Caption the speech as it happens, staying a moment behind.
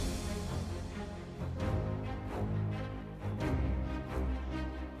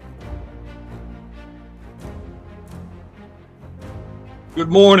Good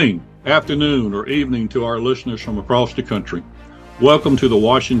morning, afternoon, or evening to our listeners from across the country. Welcome to the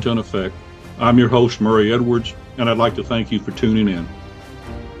Washington Effect. I'm your host, Murray Edwards, and I'd like to thank you for tuning in.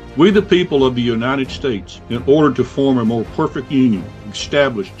 We, the people of the United States, in order to form a more perfect union,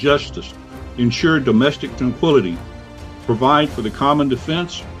 establish justice, ensure domestic tranquility, provide for the common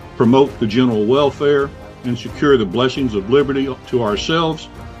defense, promote the general welfare, and secure the blessings of liberty to ourselves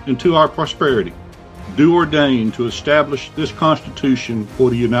and to our prosperity, do ordain to establish this Constitution for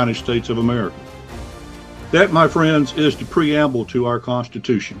the United States of America. That, my friends, is the preamble to our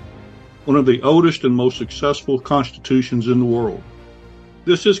Constitution, one of the oldest and most successful constitutions in the world.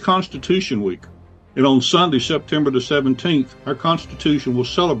 This is Constitution Week, and on Sunday, September the 17th, our Constitution will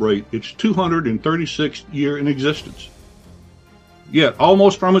celebrate its 236th year in existence. Yet,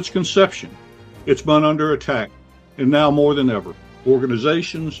 almost from its conception, it's been under attack, and now more than ever,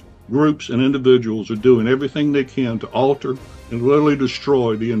 organizations, groups, and individuals are doing everything they can to alter and literally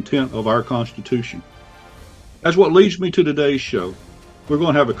destroy the intent of our Constitution. That's what leads me to today's show. We're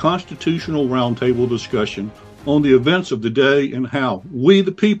going to have a constitutional roundtable discussion on the events of the day and how we,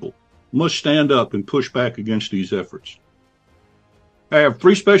 the people, must stand up and push back against these efforts. I have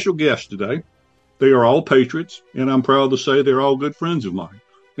three special guests today. They are all patriots, and I'm proud to say they're all good friends of mine.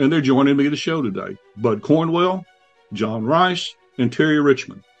 And they're joining me the show today. Bud Cornwell, John Rice, and Terry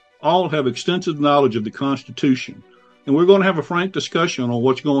Richmond all have extensive knowledge of the Constitution, and we're going to have a frank discussion on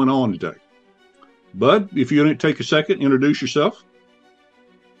what's going on today. Bud, if you take a second, introduce yourself.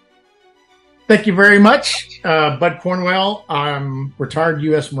 Thank you very much. Bud Cornwell. I'm retired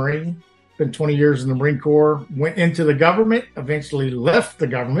U.S. Marine, been 20 years in the Marine Corps, went into the government, eventually left the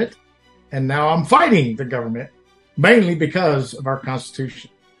government, and now I'm fighting the government, mainly because of our Constitution.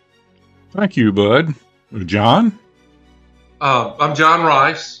 Thank you, Bud. John? I'm John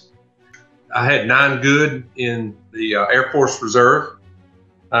Rice. I had 9 good in the Air Force Reserve.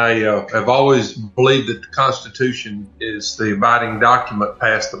 I have always believed that the Constitution is the abiding document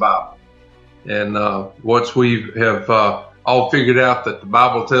past the Bible. And once we have all figured out that the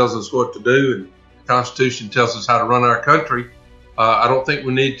Bible tells us what to do and the Constitution tells us how to run our country, I don't think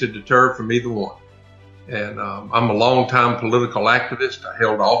we need to deter from either one. And I'm a longtime political activist. I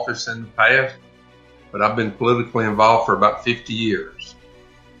held office in the past, but I've been politically involved for about 50 years.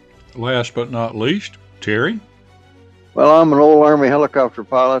 Last but not least, Terry? Well, I'm an old Army helicopter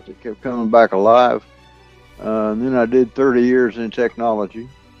pilot that kept coming back alive. And then I did 30 years in technology.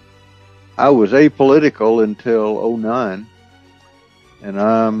 I was apolitical until 2009, and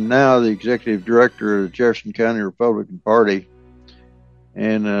I'm now the executive director of the Jefferson County Republican Party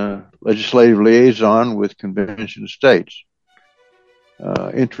and legislative liaison with Convention of States.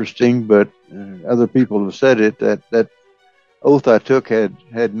 Interesting, but other people have said it, that oath I took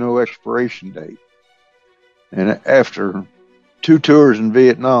had no expiration date. And after 2 tours in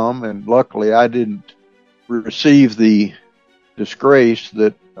Vietnam, and luckily I didn't receive the disgrace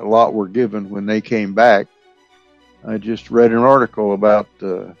that a lot were given when they came back, I just read an article about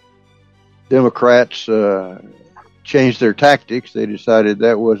Democrats changed their tactics. They decided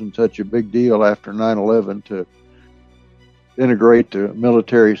that wasn't such a big deal after 9/11 to integrate the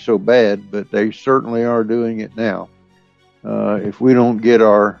military so bad, but they certainly are doing it now. If we don't get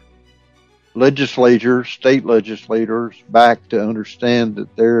our legislators, state legislators, back to understand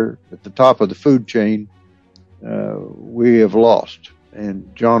that they're at the top of the food chain, we have lost.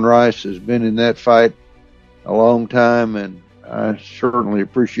 And John Rice has been in that fight a long time, and I certainly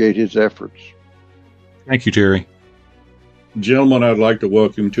appreciate his efforts. Thank you, Terry. Gentlemen, I'd like to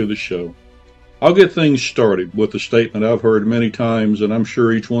welcome you to the show. I'll get things started with a statement I've heard many times, and I'm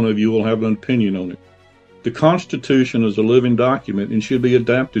sure each one of you will have an opinion on it. The Constitution is a living document and should be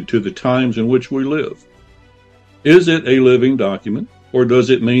adapted to the times in which we live. Is it a living document, or does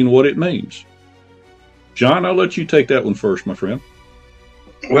it mean what it means? John, I'll let you take that one first, my friend.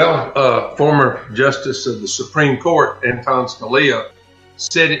 Well, former Justice of the Supreme Court, Anton Scalia,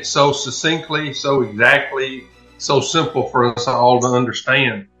 said it so succinctly, so exactly, so simple for us all to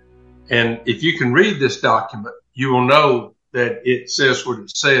understand. And if you can read this document, you will know that it says what it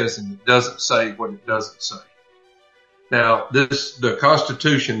says and it doesn't say what it doesn't say. Now, the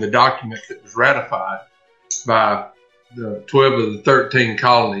Constitution, the document that was ratified by the 12 of the 13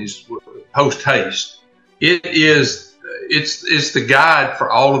 colonies post haste, it's the guide for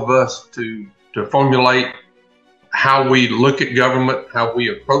all of us to formulate how we look at government, how we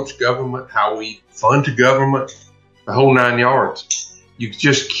approach government, how we fund government, the whole 9 yards. You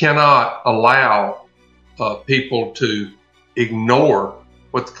just cannot allow people to ignore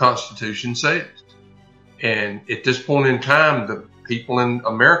what the Constitution says. And at this point in time, the people in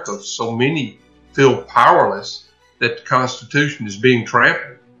America, so many feel powerless that the Constitution is being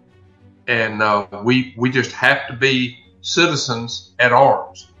trampled. And we just have to be citizens at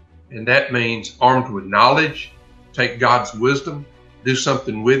arms. And that means armed with knowledge, take God's wisdom, do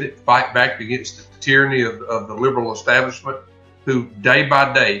something with it, fight back against the tyranny of the liberal establishment who day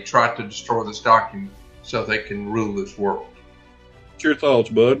by day try to destroy this document so they can rule this world. What's your thoughts,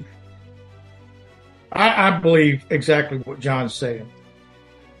 Bud? I believe exactly what John's saying.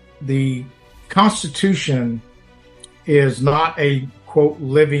 The Constitution is not a, quote,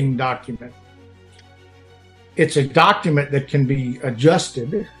 living document. It's a document that can be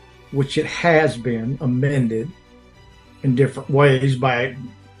adjusted, which it has been amended in different ways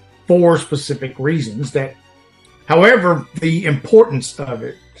for specific reasons. That, however, the importance of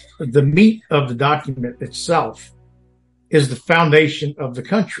it, the meat of the document itself, is the foundation of the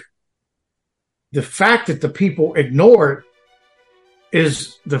country. The fact that the people ignore it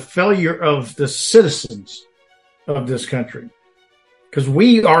is the failure of the citizens of this country, because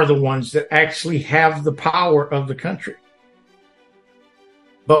we are the ones that actually have the power of the country.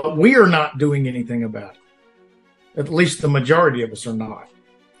 But we are not doing anything about it. At least the majority of us are not.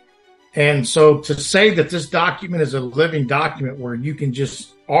 And so to say that this document is a living document where you can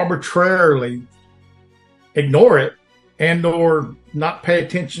just arbitrarily ignore it and or not pay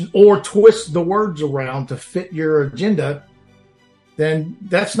attention or twist the words around to fit your agenda, then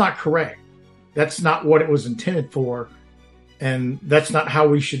that's not correct. That's not what it was intended for, and that's not how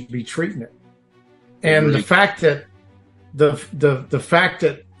we should be treating it. And the fact that the fact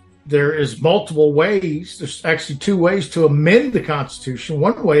that there is multiple ways, there's actually two ways to amend the Constitution.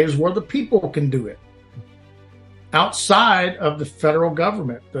 One way is where the people can do it outside of the federal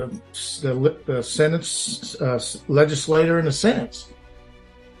government, the Senate's legislator and the Senate.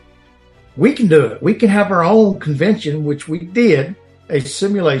 We can do it. We can have our own convention, which we did a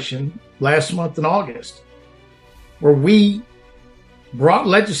simulation last month in August, where we brought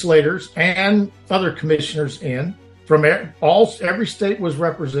legislators and other commissioners in from every state was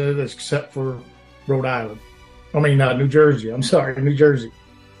represented except for New Jersey. I'm sorry, New Jersey.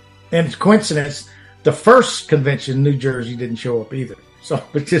 And it's a coincidence, the first convention in New Jersey didn't show up either. So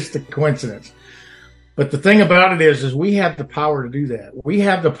it's just a coincidence. But the thing about it is we have the power to do that. We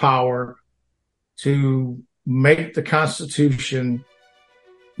have the power to make the Constitution,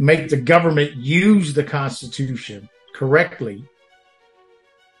 make the government use the Constitution correctly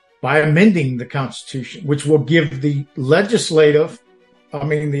by amending the Constitution, which will give the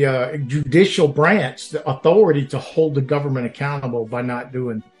judicial branch the authority to hold the government accountable by not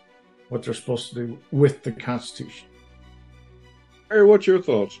doing what they're supposed to do with the Constitution. Harry, what's your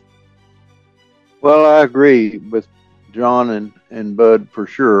thoughts? Well, I agree with John and Bud for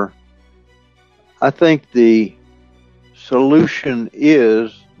sure. I think the solution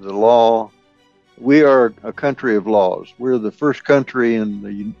is the law. We are a country of laws. We're the first country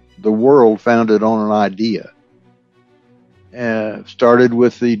in the world founded on an idea. Started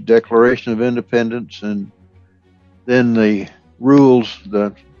with the Declaration of Independence, and then the rules,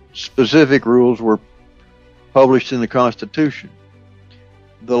 the specific rules, were published in the Constitution.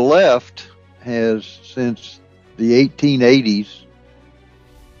 The left has, since the 1880s,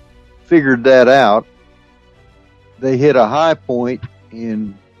 figured that out. They hit a high point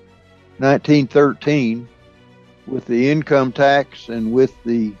in 1913 with the income tax and with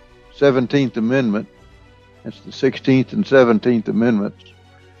the 17th Amendment. That's the 16th and 17th Amendments.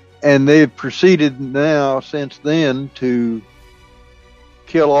 And they've proceeded now since then to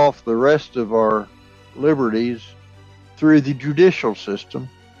kill off the rest of our liberties through the judicial system,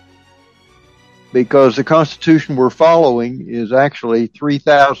 because the Constitution we're following is actually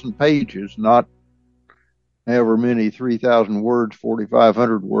 3,000 pages, not however many, 3,000 words,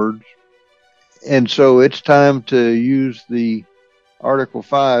 4,500 words. And so it's time to use the Article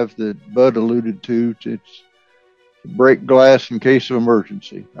 5 that Bud alluded to break glass in case of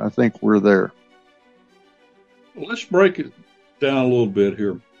emergency. I think we're there. Well, let's break it down a little bit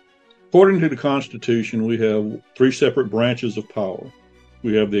here. According to the Constitution, we have three separate branches of power.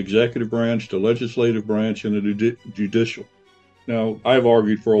 We have the executive branch, the legislative branch, and the judicial. Now, I've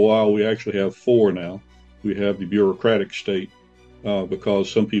argued for a while we actually have four now. We have the bureaucratic state because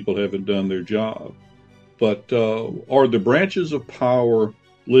some people haven't done their job. But are the branches of power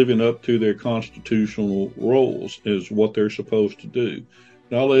living up to their constitutional roles is what they're supposed to do?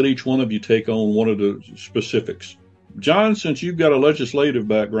 Now, I'll let each one of you take on one of the specifics. John, since you've got a legislative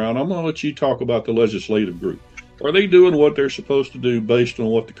background, I'm going to let you talk about the legislative group. Are they doing what they're supposed to do based on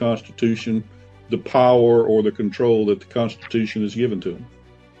what the Constitution, the power or the control that the Constitution has given to them?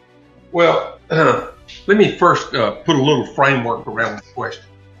 Well, let me first put a little framework around the question.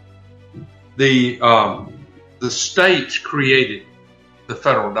 The the states created the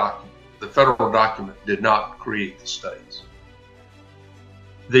federal document. The federal document did not create the states.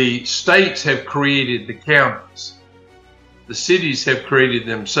 The states have created the counties. The cities have created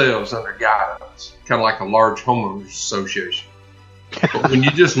themselves under guidance, kind of like a large homeowners association. But when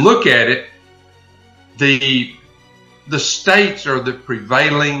you just look at it, the states are the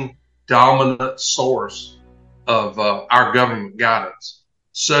prevailing dominant source of our government guidance,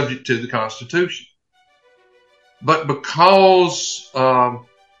 subject to the Constitution. But because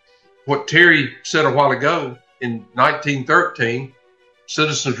what Terry said a while ago, in 1913,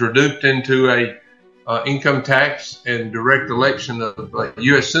 citizens were duped into a income tax and direct election of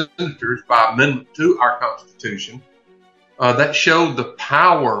U.S. senators by amendment to our Constitution, that showed the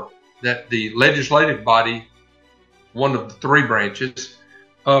power that the legislative body, one of the three branches,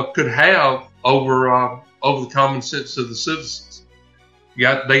 could have over the common sense of the citizens.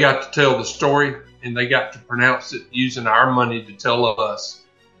 They got to tell the story, and they got to pronounce it using our money to tell us.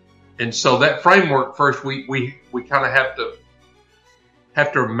 And so that framework, first, we kind of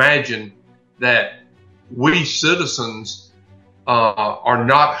have to imagine that we citizens are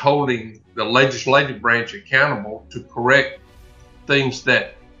not holding the legislative branch accountable to correct things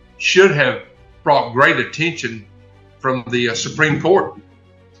that should have brought great attention from the Supreme Court.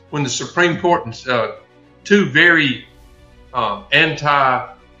 When the Supreme Court, two very anti-popular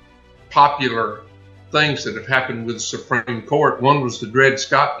things that have happened with the Supreme Court. One was the Dred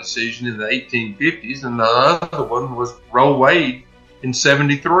Scott decision in the 1850s, and the other one was Roe Wade in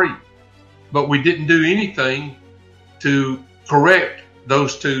 73. But we didn't do anything to correct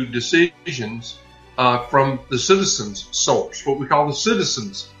those two decisions from the citizens' source, what we call the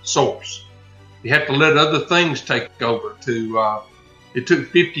citizens' source. You have to let other things take over. It took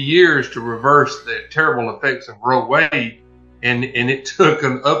 50 years to reverse the terrible effects of Roe Wade, and it took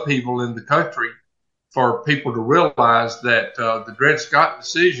an upheaval in the country for people to realize that the Dred Scott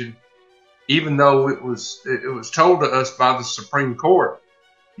decision, even though it was told to us by the Supreme Court,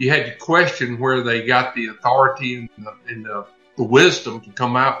 you had to question where they got the authority and the wisdom to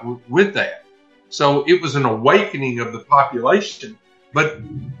come out with that. So it was an awakening of the population. But,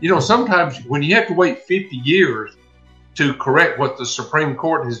 sometimes when you have to wait 50 years to correct what the Supreme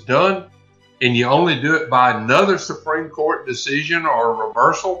Court has done, and you only do it by another Supreme Court decision or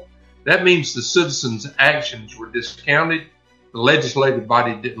reversal, that means the citizens' actions were discounted, the legislative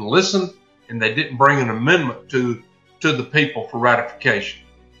body didn't listen, and they didn't bring an amendment to the people for ratification.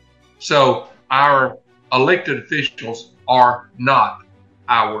 So our elected officials are not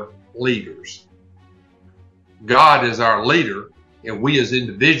our leaders. God is our leader, and we as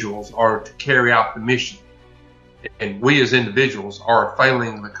individuals are to carry out the mission. And we as individuals are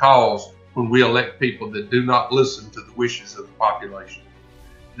failing the cause when we elect people that do not listen to the wishes of the population.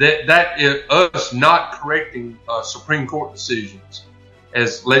 That is us not correcting Supreme Court decisions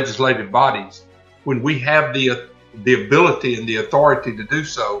as legislative bodies when we have the ability and the authority to do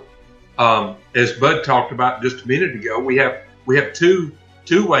so. As Bud talked about just a minute ago, we have two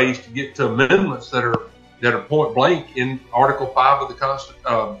ways to get to amendments that are point blank in Article 5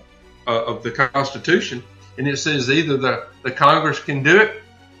 of the Constitution, and it says either the Congress can do it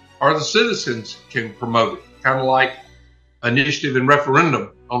or the citizens can promote it, kind of like initiative and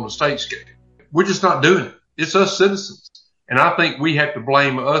referendum on the state scale. We're just not doing it. It's us citizens, and I think we have to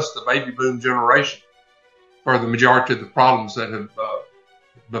blame us, the baby boom generation, for the majority of the problems that have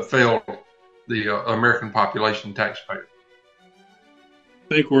befell the American population taxpayer.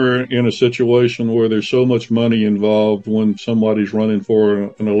 I think we're in a situation where there's so much money involved when somebody's running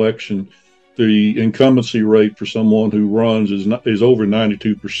for an election. The incumbency rate for someone who runs is over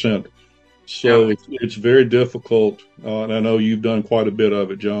 92%. So yeah. It's very difficult, and I know you've done quite a bit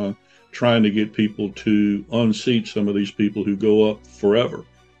of it, John, trying to get people to unseat some of these people who go up forever.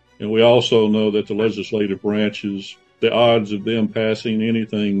 And we also know that the legislative branches, the odds of them passing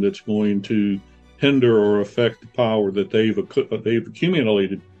anything that's going to hinder or affect the power that they've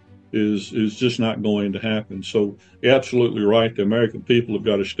accumulated is just not going to happen. So you're absolutely right. The American people have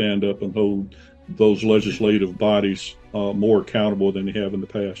got to stand up and hold those legislative bodies more accountable than they have in the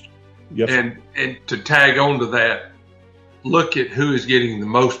past. Yes. And to tag on to that, look at who is getting the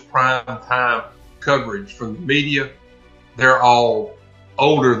most prime time coverage from the media. They're all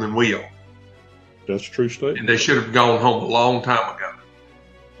older than we are. That's a true statement. And they should have gone home a long time ago.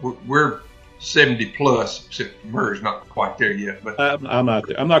 We're 70 plus, except Murray's not quite there yet. But I'm not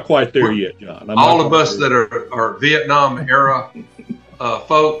there. I'm not quite there yet, John. All of us that are Vietnam era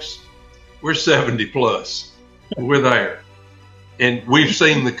folks, we're 70 plus. We're there. And we've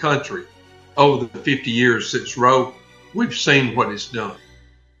seen the country over the 50 years since Roe. We've seen what it's done.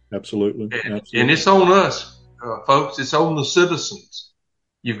 Absolutely. And it's on us. folks. It's on the citizens.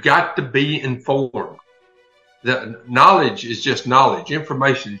 You've got to be informed. The knowledge is just knowledge.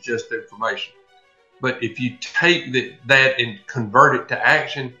 Information is just information. But if you take that and convert it to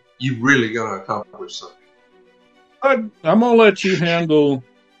action, you're really going to accomplish something. I'm going to let you handle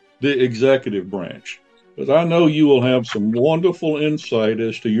the executive branch, because I know you will have some wonderful insight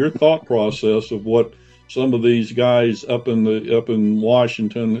as to your thought process of what some of these guys up in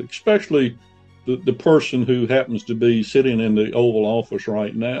Washington, especially the person who happens to be sitting in the Oval Office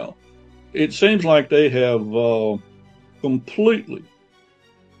right now. It seems like they have completely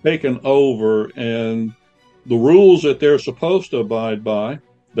taken over, and the rules that they're supposed to abide by,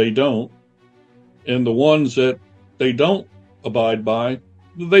 they don't, and the ones that they don't abide by,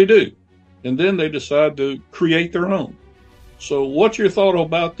 they do. And then they decide to create their own. So what's your thought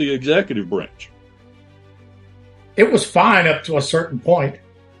about the executive branch? It was fine up to a certain point.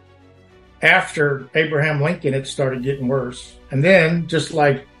 After Abraham Lincoln, it started getting worse. And then, just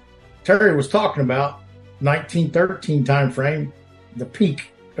like Terry was talking about, 1913 timeframe, the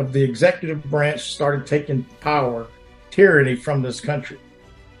peak of the executive branch started taking power, tyranny from this country.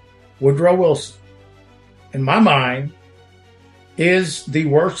 Woodrow Wilson, in my mind, is the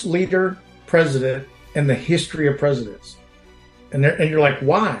worst leader president in the history of presidents. And you're like,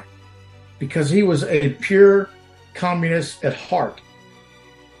 why? Because he was a pure communist at heart.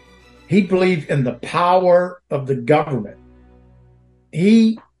 He believed in the power of the government.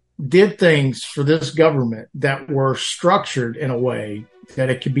 He did things for this government that were structured in a way that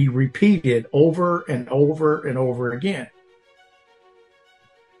it could be repeated over and over and over again.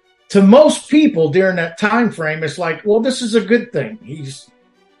 To most people during that time frame, it's like, well, this is a good thing. He's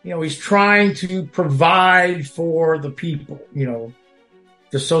trying to provide for the people,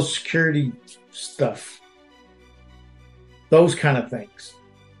 the Social Security stuff, those kind of things.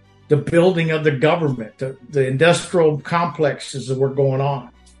 The building of the government, the industrial complexes that were going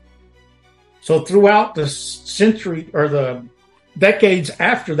on. So throughout the century or the decades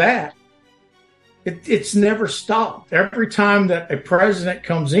after that, it's never stopped. Every time that a president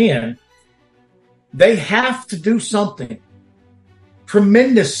comes in, they have to do something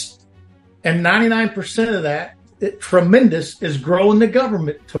tremendous. And 99% of that, tremendous, is growing the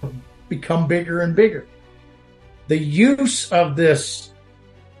government to become bigger and bigger. The use of this,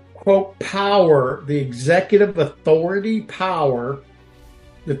 quote, power, the executive authority power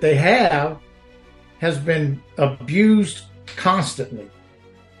that they have, has been abused constantly.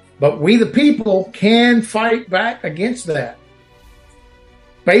 But we, the people, can fight back against that.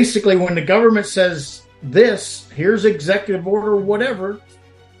 Basically, when the government says this, here's executive order, whatever,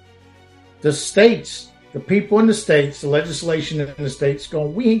 the states, the people in the states, the legislation in the states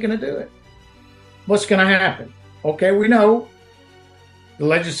going, we ain't going to do it. What's going to happen? Okay, we know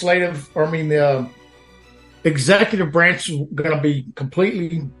the executive branch is going to be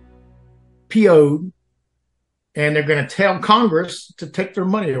completely PO'd, and they're going to tell Congress to take their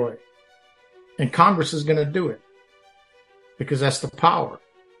money away. And Congress is going to do it because that's the power.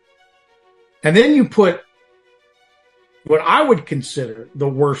 And then you put what I would consider the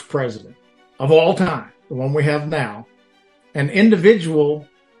worst president of all time, the one we have now, an individual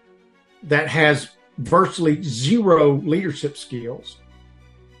that has virtually zero leadership skills,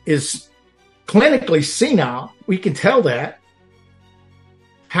 is clinically senile. We can tell that.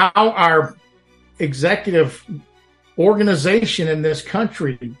 How our executive organization in this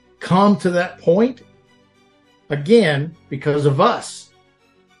country come to that point, again, because of us,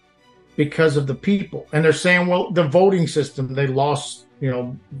 because of the people. And they're saying, well, the voting system, they lost,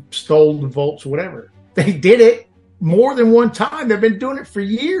 stole the votes, whatever. They did it more than one time. They've been doing it for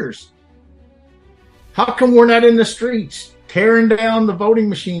years. How come we're not in the streets tearing down the voting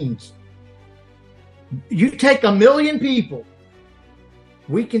machines? You take 1 million people,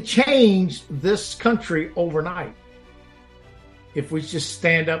 we can change this country overnight if we just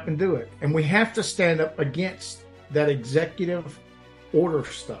stand up and do it. And we have to stand up against that executive order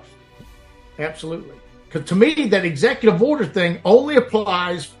stuff. Absolutely. Because to me, that executive order thing only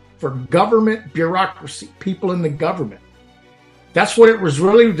applies for government bureaucracy, people in the government. That's what it was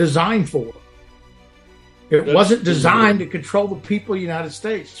really designed for. It wasn't designed to control the people of the United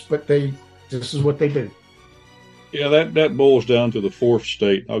States, but this is what they do. Yeah, that boils down to the fourth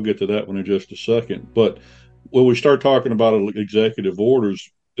state. I'll get to that one in just a second. But when we start talking about executive orders,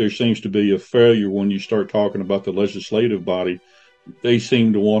 there seems to be a failure when you start talking about the legislative body. They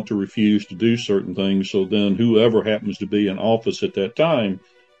seem to want to refuse to do certain things. So then whoever happens to be in office at that time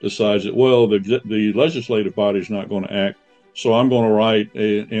decides that, well, the legislative body is not going to act, so I'm going to write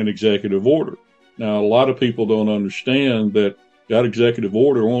an executive order. Now, a lot of people don't understand that executive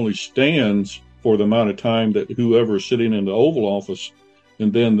order only stands for the amount of time that whoever is sitting in the Oval Office,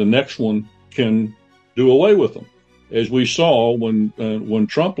 and then the next one can do away with them. As we saw when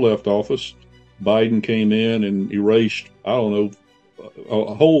Trump left office, Biden came in and erased, I don't know,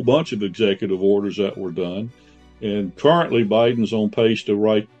 a whole bunch of executive orders that were done. And currently Biden's on pace to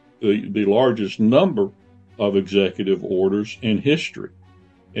write the largest number of executive orders in history.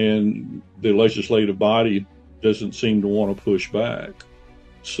 And the legislative body doesn't seem to want to push back.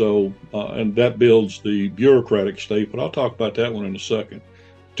 So, and that builds the bureaucratic state, but I'll talk about that one in a second.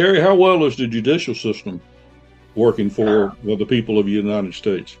 Terry, how well is the judicial system working for the people of the United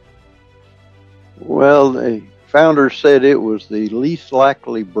States? Well, the founders said it was the least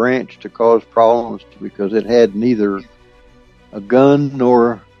likely branch to cause problems because it had neither a gun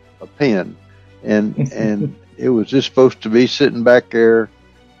nor a pen. And it was just supposed to be sitting back there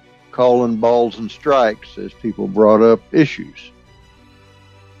calling balls and strikes as people brought up issues.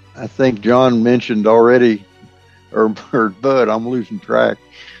 I think John mentioned already, or Bud, I'm losing track,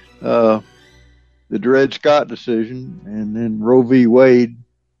 the Dred Scott decision and then Roe v. Wade.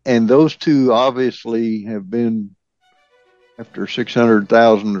 And those two obviously have been, after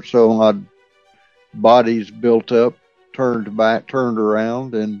 600,000 or so odd bodies built up, turned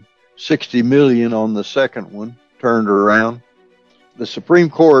around, and 60 million on the second one turned around. The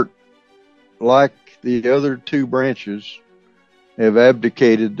Supreme Court, like the other two branches, have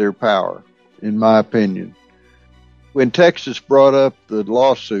abdicated their power, in my opinion. When Texas brought up the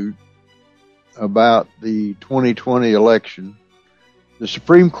lawsuit about the 2020 election, the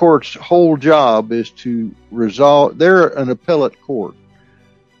Supreme Court's whole job is to resolve, they're an appellate court,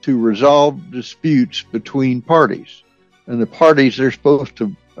 to resolve disputes between parties. And the parties they're supposed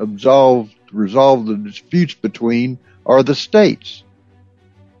to resolve the disputes between are the states.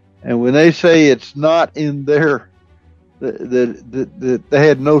 And when they say it's not in their, that they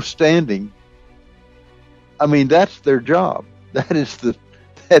had no standing, I mean, that's their job. That is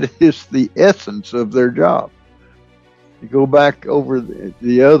the essence of their job. You go back over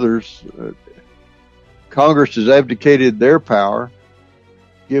the others, Congress has abdicated their power,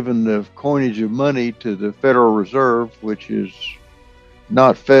 given the coinage of money to the Federal Reserve, which is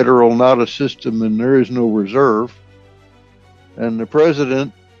not federal, not a system, and there is no reserve. And the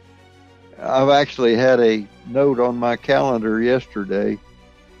president, I've actually had a note on my calendar yesterday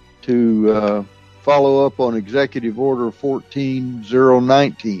to follow up on Executive Order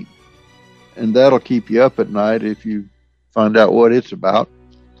 14019, and that'll keep you up at night if you find out what it's about.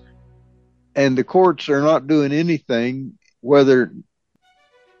 And the courts are not doing anything, whether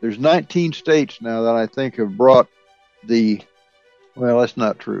there's 19 states now that I think have brought well, that's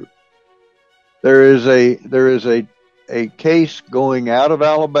not true. There is a case going out of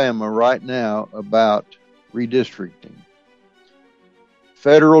Alabama right now about redistricting.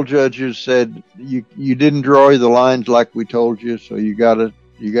 Federal judges said you didn't draw the lines like we told you, so you got to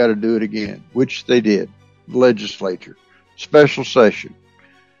do it again, which they did. Legislature, special session.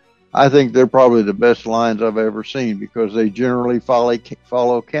 I think they're probably the best lines I've ever seen because they generally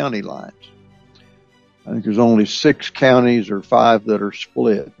follow county lines. I think there's only 6 counties or 5 that are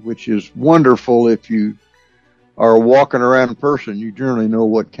split, which is wonderful. If you are a walking around person, you generally know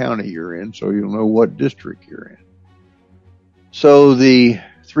what county you're in, so you'll know what district you're in. So the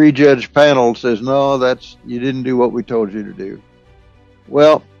 3-judge panel says, no, you didn't do what we told you to do.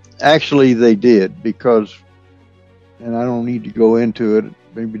 Well, actually they did, because, and I don't need to go into it,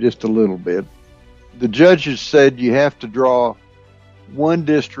 maybe just a little bit. The judges said you have to draw one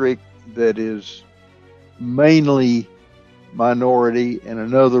district that is mainly minority and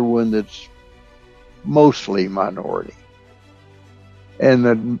another one that's mostly minority.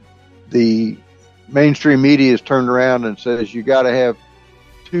 And the mainstream media has turned around and says you got to have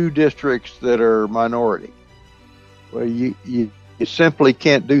 2 districts that are minority. Well, you simply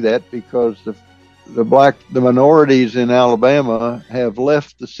can't do that because the minorities in Alabama have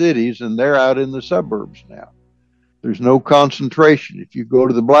left the cities and they're out in the suburbs now. There's no concentration. If you go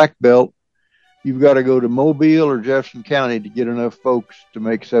to the Black Belt, you've got to go to Mobile or Jefferson County to get enough folks to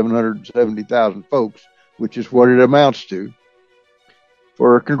make 770,000 folks, which is what it amounts to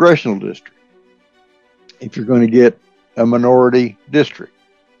for a congressional district, if you're going to get a minority district.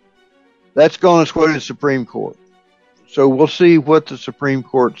 That's going its way to the Supreme Court. So we'll see what the Supreme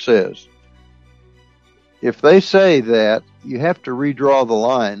Court says. If they say that you have to redraw the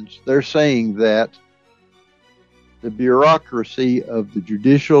lines, they're saying that the bureaucracy of the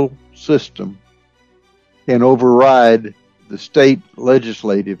judicial system can override the state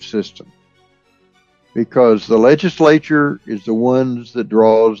legislative system, because the legislature is the ones that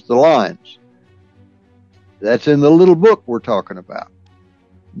draws the lines. That's in the little book we're talking about,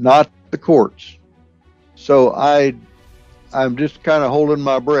 not the courts. So I'm just kind of holding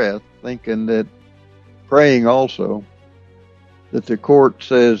my breath, thinking that, praying also, that the court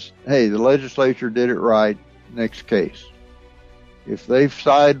says, hey, the legislature did it right, next case. If they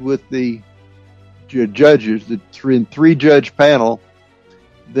side with the judges, the three-judge panel,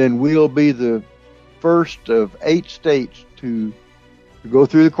 then we'll be the first of 8 states to go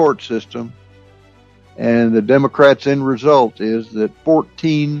through the court system. And the Democrats' end result is that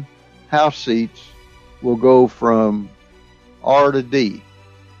 14 House seats will go from R to D.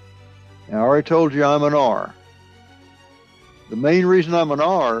 Now, I already told you I'm an R. The main reason I'm an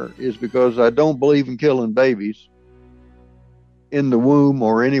R is because I don't believe in killing babies in the womb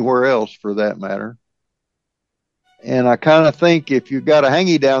or anywhere else for that matter. And I kind of think if you've got a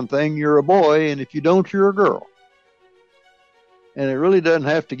hangy-down thing, you're a boy, and if you don't, you're a girl. And it really doesn't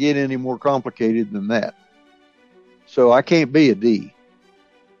have to get any more complicated than that. So I can't be a D.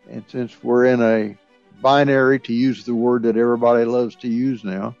 And since we're in a binary, to use the word that everybody loves to use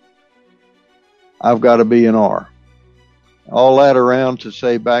now, I've got to be an R. All that around to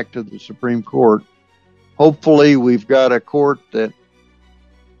say back to the Supreme Court, hopefully we've got a court that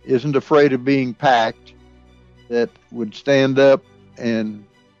isn't afraid of being packed, that would stand up and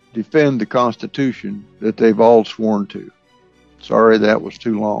defend the Constitution that they've all sworn to. Sorry that was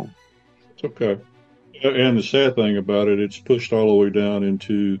too long. It's okay. And the sad thing about it, it's pushed all the way down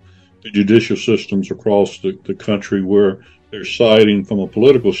into the judicial systems across the country where they're siding from a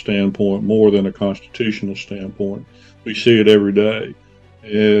political standpoint more than a constitutional standpoint. We see it every day.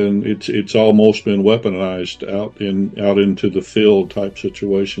 And it's almost been weaponized out into the field type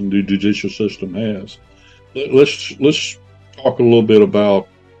situation the judicial system has. Let's talk a little bit about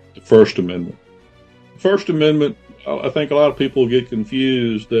the First Amendment. The First Amendment, I think a lot of people get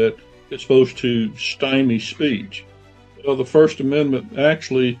confused that it's supposed to stymie speech. Well, the First Amendment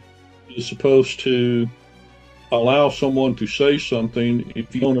actually is supposed to allow someone to say something.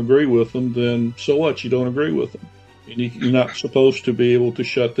 If you don't agree with them, then so what? You don't agree with them. And you're not supposed to be able to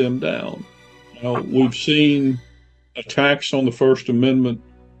shut them down. Now, we've seen attacks on the First Amendment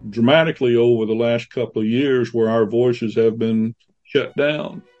dramatically over the last couple of years where our voices have been shut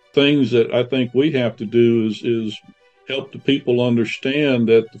down. Things that I think we have to do is help the people understand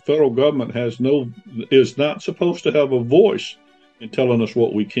that the federal government is not supposed to have a voice in telling us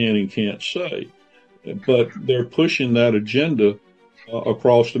what we can and can't say. But they're pushing that agenda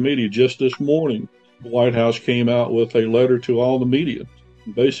across the media. Just this morning, the White House came out with a letter to all the media.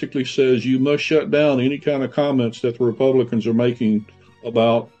 It basically says you must shut down any kind of comments that the Republicans are making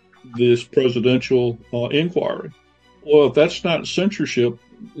about this presidential inquiry. Well, if that's not censorship,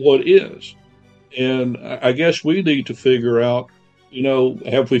 what is? And I guess we need to figure out,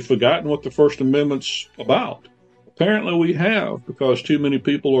 have we forgotten what the First Amendment's about? Apparently we have, because too many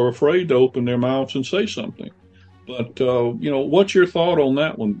people are afraid to open their mouths and say something. But, what's your thought on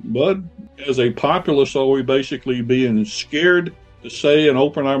that one, Bud? As a populace, are we basically being scared to say and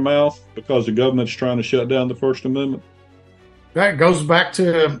open our mouth because the government's trying to shut down the First Amendment? That goes back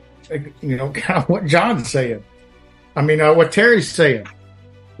to, kind of what John's saying. What Terry's saying.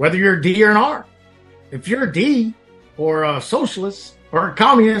 Whether you're a D or an R. If you're a D or a socialist or a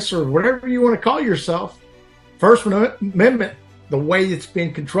communist or whatever you want to call yourself, First Amendment, the way it's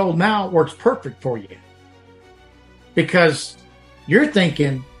being controlled now, works perfect for you. Because you're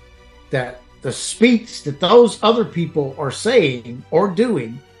thinking that the speech that those other people are saying or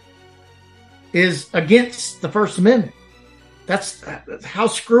doing is against the First Amendment. That's how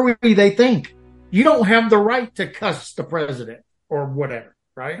screwy they think. You don't have the right to cuss the president or whatever,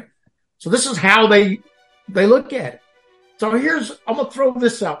 right? So this is how they look at it. So I'm going to throw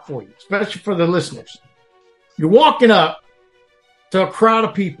this out for you, especially for the listeners. You're walking up to a crowd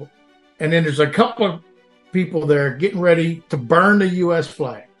of people, and then there's a couple of people there getting ready to burn the U.S.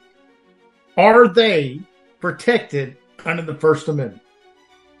 flag. Are they protected under the First Amendment?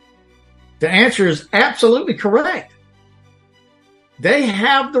 The answer is absolutely correct. They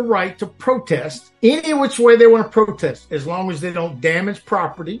have the right to protest any which way they want to protest, as long as they don't damage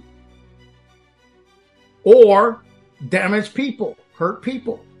property or damage people, hurt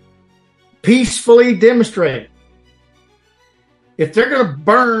people. Peacefully demonstrate. If they're going to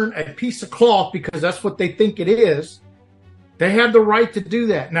burn a piece of cloth because that's what they think it is, they have the right to do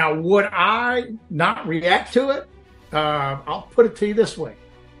that. Now, would I not react to it? I'll put it to you this way.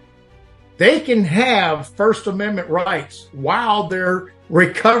 They can have First Amendment rights while they're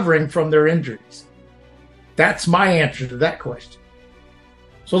recovering from their injuries. That's my answer to that question.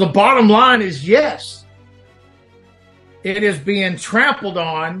 So the bottom line is yes, it is being trampled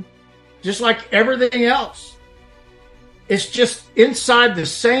on just like everything else. It's just inside the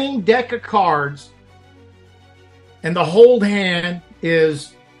same deck of cards. And the hold hand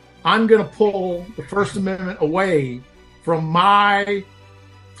is, I'm going to pull the First Amendment away from my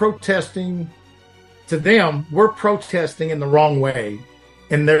protesting to them. We're protesting in the wrong way,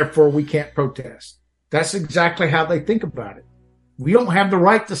 and therefore we can't protest. That's exactly how they think about it. We don't have the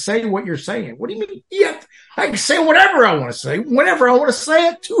right to say what you're saying. What do you mean? Yeah, I can say whatever I want to say, whenever I want to say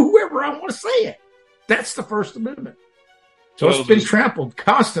it, to whoever I want to say it. That's the First Amendment. So it's been trampled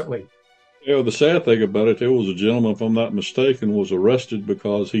constantly. You know, the sad thing about it, there was a gentleman, if I'm not mistaken, was arrested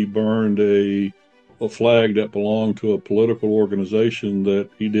because he burned a flag that belonged to a political organization that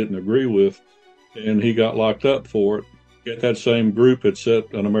he didn't agree with, and he got locked up for it. Yet that same group had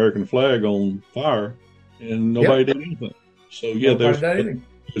set an American flag on fire, and nobody did anything. So, yeah,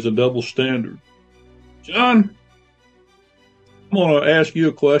 there's a double standard. John, I'm going to ask you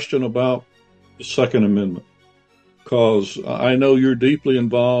a question about the Second Amendment, because I know you're deeply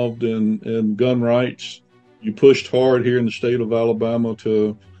involved in gun rights. You pushed hard here in the state of Alabama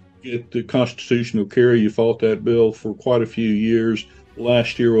to get the constitutional carry. You fought that bill for quite a few years.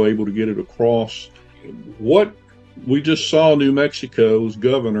 Last year, we were able to get it across. What we just saw, New Mexico's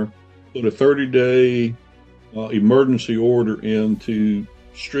governor put a 30-day emergency order in to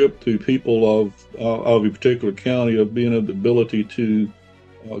strip to people of a particular county of being of the ability to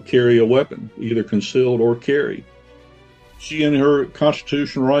carry a weapon, either concealed or carry. She in her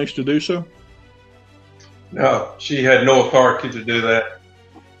constitutional rights to do so? No, she had no authority to do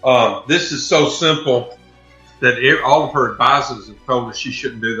that. This is so simple that all of her advisors have told her she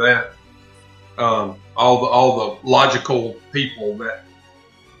shouldn't do that. All the logical people that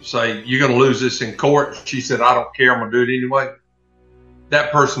say you're going to lose this in court, she said, I don't care, I'm going to do it anyway.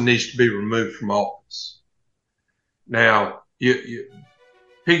 That person needs to be removed from office. Now, you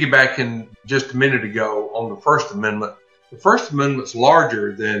piggybacking just a minute ago on the First Amendment. The First Amendment's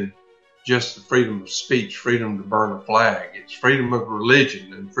larger than just the freedom of speech, freedom to burn a flag. It's freedom of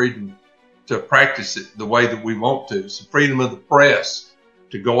religion and freedom to practice it the way that we want to. It's the freedom of the press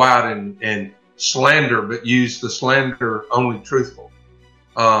to go out and slander, but use the slander only truthful.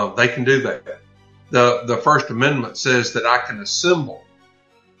 They can do that. The First Amendment says that I can assemble,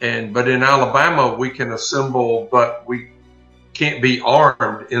 but in Alabama we can assemble, but we can't be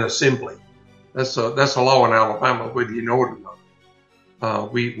armed in assembly. That's a law in Alabama, whether you know it or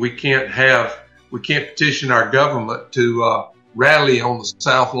not. We can't petition our government to rally on the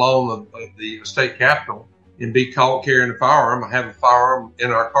south lawn of the state capitol and be caught carrying a firearm and have a firearm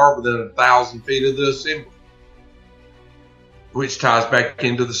in our car within 1,000 feet of the assembly, which ties back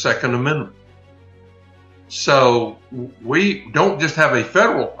into the Second Amendment. So we don't just have a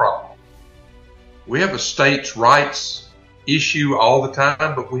federal problem. We have a states' rights issue all the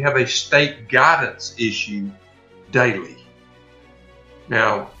time, but we have a state guidance issue daily.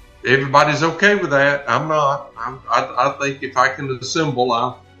 Now, everybody's okay with that. I'm not. I think if I can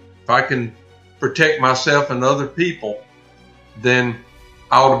assemble, if I can protect myself and other people, then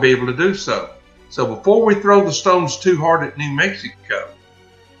I ought to be able to do so. So before we throw the stones too hard at New Mexico,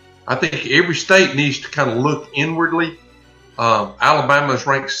 I think every state needs to kind of look inwardly. Alabama is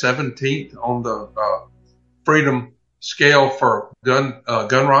ranked 17th on the freedom scale for gun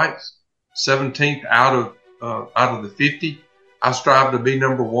rights, 17th out of the 50. I strive to be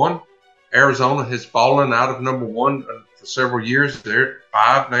number one. Arizona has fallen out of number one for several years. They're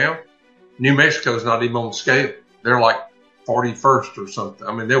at 5 now. New Mexico is not even on the scale. They're like 41st or something.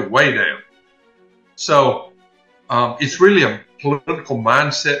 I mean, they're way down. So it's really a political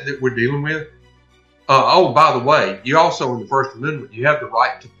mindset that we're dealing with. By the way, you also in the First Amendment, you have the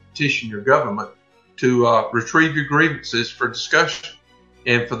right to petition your government to retrieve your grievances for discussion.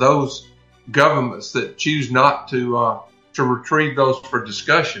 And for those governments that choose not to retrieve those for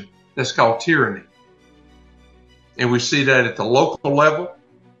discussion, that's called tyranny. And we see that at the local level.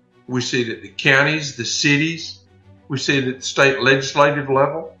 We see it at the counties, the cities. We see it at the state legislative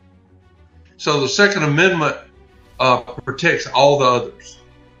level. So the Second Amendment protects all the others.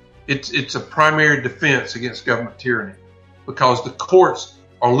 It's a primary defense against government tyranny because the courts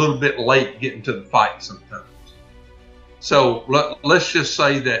are a little bit late getting to the fight sometimes. So let's just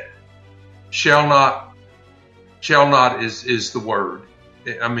say that shall not is the word.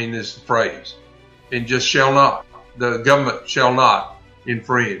 I mean, is the phrase. And just shall not. The government shall not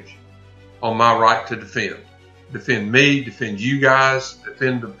infringe on my right to defend. Defend me, defend you guys,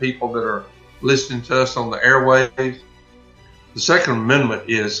 defend the people that are listening to us on the airwaves. The Second Amendment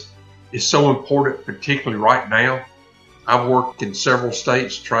is so important, particularly right now. I've worked in several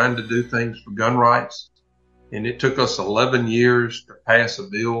states trying to do things for gun rights, and it took us 11 years to pass a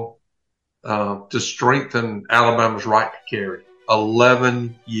bill to strengthen Alabama's right to carry.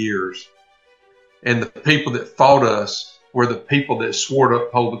 11 years. And the people that fought us were the people that swore to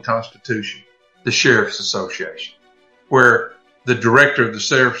uphold the Constitution, the Sheriff's Association, where the director of the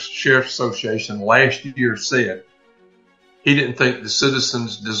Sheriff's Association last year said he didn't think the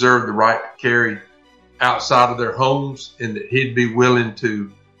citizens deserved the right to carry outside of their homes and that he'd be willing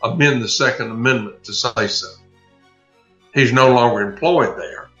to amend the Second Amendment to say so. He's no longer employed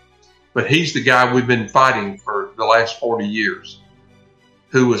there, but he's the guy we've been fighting for the last 40 years,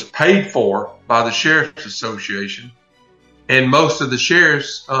 who was paid for by the Sheriff's Association. And most of the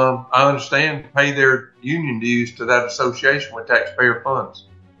sheriffs, I understand, pay their union dues to that association with taxpayer funds,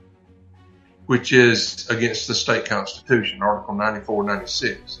 which is against the state constitution, Article 94,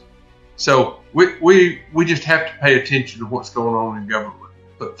 96. So we just have to pay attention to what's going on in government.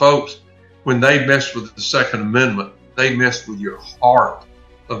 But folks, when they mess with the Second Amendment, they mess with your heart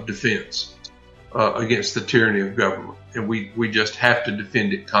of defense against the tyranny of government. And we just have to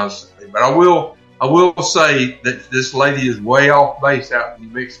defend it constantly. But I will say that this lady is way off base out in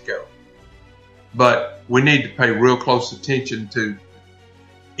New Mexico. But we need to pay real close attention to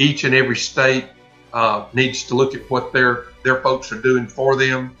each and every state needs to look at what their folks are doing for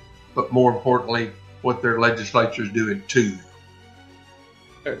them, but more importantly, what their legislature is doing to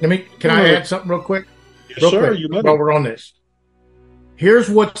them. Can I add something real quick? Yes, sir. You while we're on this. Here's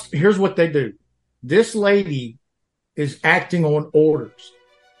what they do. This lady is acting on orders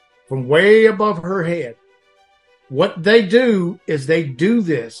from way above her head. What they do is they do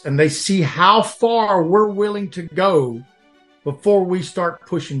this and they see how far we're willing to go before we start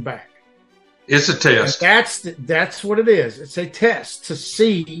pushing back. It's a test. And that's what it is. It's a test to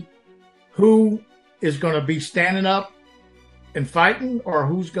see who is going to be standing up and fighting or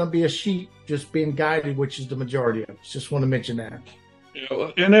who's going to be a sheep just being guided, which is the majority of us. Just want to mention that.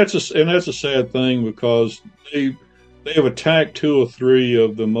 Yeah, and that's a sad thing because they have attacked 2 or 3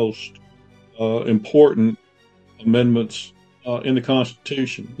 of the most important amendments in the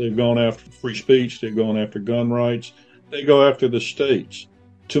Constitution. They've gone after free speech. They've gone after gun rights. They go after the states.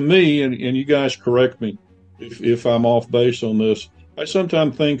 To me, and you guys correct me if I'm off base on this, I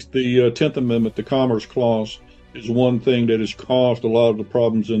sometimes think the 10th Amendment, the Commerce Clause, is one thing that has caused a lot of the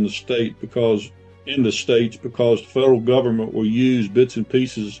problems in the states because the federal government will use bits and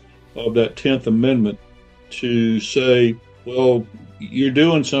pieces of that 10th Amendment to say, well, you're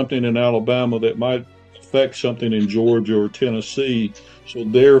doing something in Alabama that might affect something in Georgia or Tennessee. So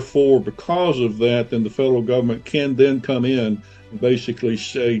therefore, because of that, then the federal government can then come in and basically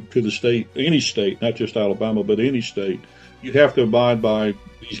say to the state, any state, not just Alabama, but any state, you have to abide by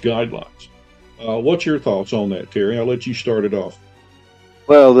these guidelines. What's your thoughts on that, Terry? I'll let you start it off.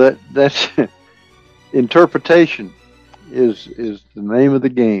 Well, that's interpretation is the name of the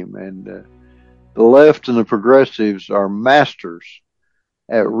game, and the left and the progressives are masters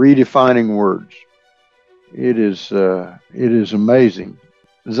at redefining words. It is amazing.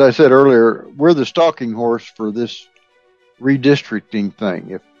 As I said earlier, we're the stalking horse for this redistricting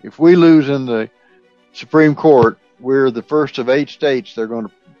thing. If we lose in the Supreme Court, we're the first of 8 states they're going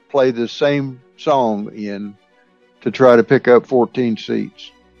to play the same song in to try to pick up 14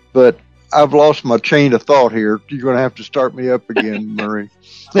 seats. But I've lost my chain of thought here. You're going to have to start me up again, Murray.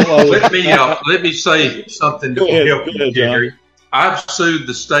 Let me say something to help you, Jerry. I've sued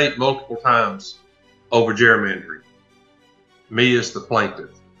the state multiple times over gerrymandering. Me as the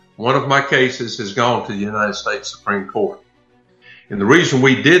plaintiff. One of my cases has gone to the United States Supreme Court. And the reason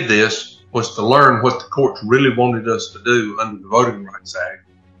we did this was to learn what the courts really wanted us to do under the Voting Rights Act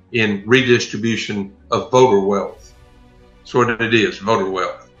in redistribution of voter wealth. That's what it is, voter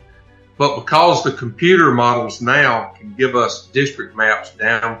wealth. But because the computer models now can give us district maps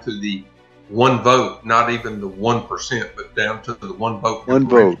down to the 1 vote, not even the 1%, but down to the 1 vote. 1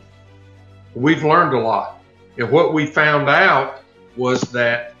 vote. We've learned a lot. And what we found out was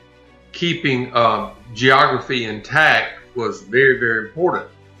that keeping geography intact was very, very important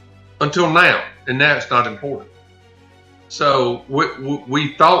until now. And now it's not important. So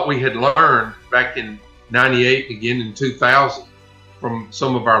we thought we had learned back in 98, again in 2000, from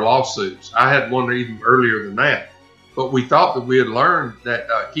some of our lawsuits. I had one even earlier than that. But we thought that we had learned that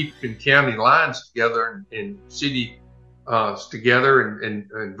keeping county lines together and city together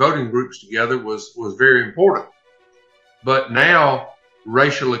and voting groups together was very important. But now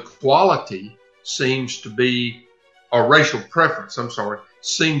racial equality seems to be, or racial preference,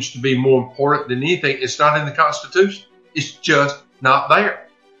 seems to be more important than anything. It's not in the Constitution. It's just not there.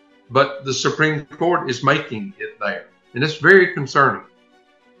 But the Supreme Court is making it there. And it's very concerning.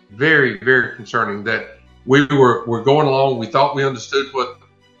 Very, very concerning that we're going along. We thought we understood what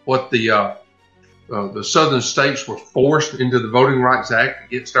what the southern states were forced into the Voting Rights Act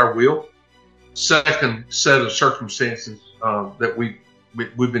against our will. Second set of circumstances that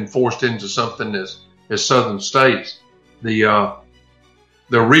we've been forced into something as southern states. The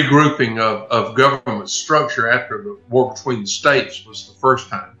regrouping of government structure after the war between the states was the first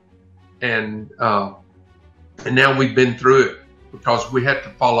time, and now we've been through it because we had to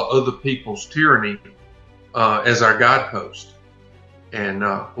follow other people's tyranny as our guidepost. And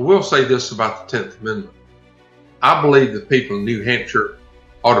we'll say this about the 10th Amendment. I believe the people in New Hampshire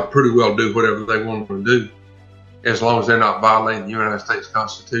ought to pretty well do whatever they want to do, as long as they're not violating the United States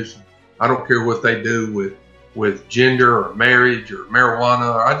Constitution. I don't care what they do with gender or marriage or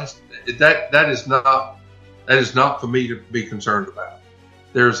marijuana. That is not for me to be concerned about.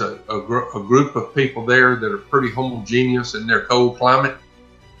 There's a group of people there that are pretty homogeneous in their cold climate,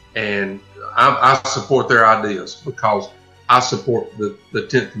 and I support their ideas because I support the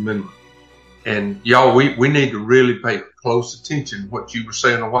 10th Amendment. And y'all, we need to really pay close attention to what you were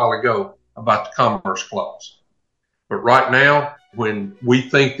saying a while ago about the Commerce Clause. But right now, when we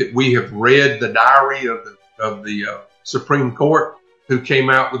think that we have read the diary of the Supreme Court, who came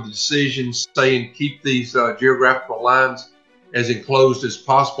out with a decision saying keep these geographical lines as enclosed as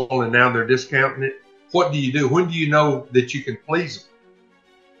possible, and now they're discounting it, what do you do? When do you know that you can please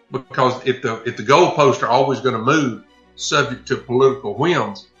them? Because if the goalposts are always going to move subject to political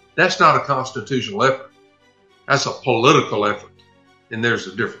whims, that's not a constitutional effort. That's a political effort, and there's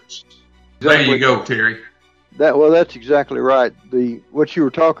a difference. There you go, Terry. That's exactly right. What you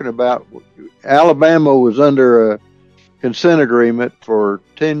were talking about, Alabama was under a consent agreement for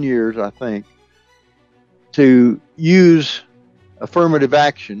 10 years, I think, to use affirmative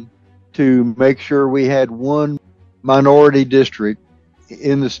action to make sure we had one minority district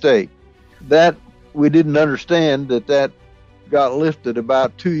in the state. That we didn't understand that got lifted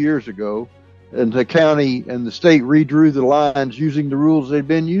about 2 years ago, and the county and the state redrew the lines using the rules they'd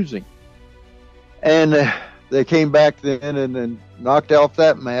been using. And they came back then and then knocked off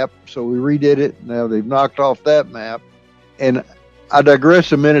that map, so we redid it. Now they've knocked off that map. And I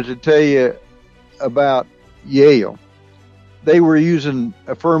digress a minute to tell you about Yale. They were using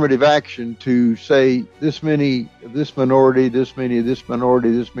affirmative action to say this many of this minority, this many of this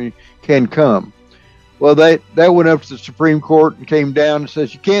minority, this many can come. Well, that went up to the Supreme Court and came down and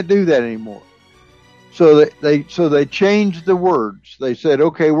says you can't do that anymore. So they changed the words. They said,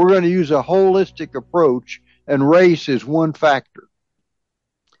 okay, we're going to use a holistic approach, and race is one factor.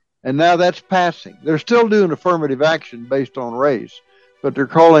 And now that's passing. They're still doing affirmative action based on race, but they're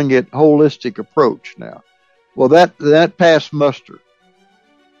calling it holistic approach now. Well, that passed muster.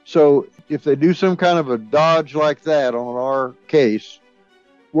 So if they do some kind of a dodge like that on our case,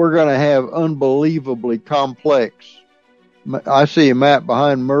 we're going to have unbelievably complex. I see a map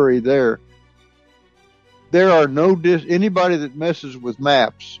behind Murray there. There are anybody that messes with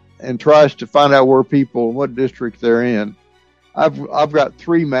maps and tries to find out where people and what district they're in. I've got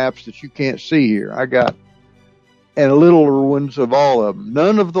 3 maps that you can't see here. And littler ones of all of them.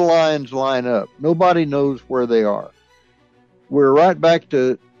 None of the lines line up. Nobody knows where they are. We're right back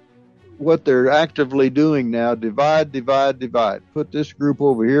to what they're actively doing now. Divide, divide, divide. Put this group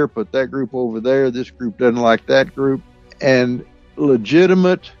over here, put that group over there. This group doesn't like that group. And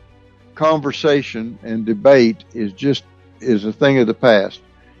legitimate conversation and debate is a thing of the past.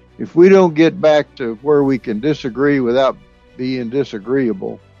 If we don't get back to where we can disagree without being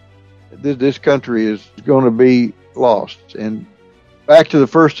disagreeable, this country is going to be lost. And back to the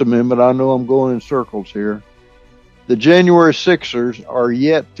First Amendment, I know I'm going in circles here. The January 6ers are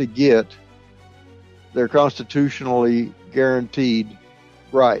yet to get their constitutionally guaranteed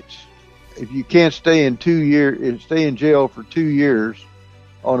rights. If you can't stay in jail for 2 years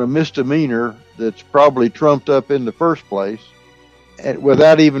on a misdemeanor that's probably trumped up in the first place, and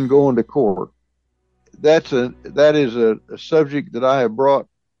without even going to court, that is a subject that I have brought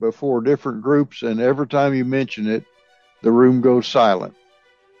before different groups, and every time you mention it, the room goes silent.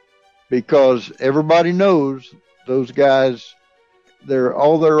 Because everybody knows those guys,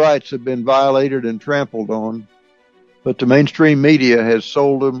 all their rights have been violated and trampled on, but the mainstream media has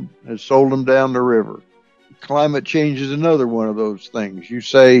sold them down the river. Climate change is another one of those things. You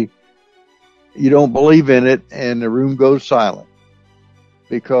say you don't believe in it, and the room goes silent,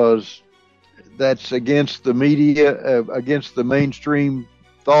 because that's against the media, against the mainstream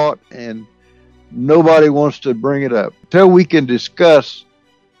thought, and nobody wants to bring it up. Until we can discuss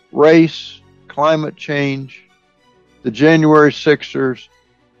race, climate change, the January 6ers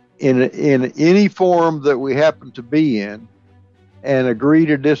in any form that we happen to be in, and agree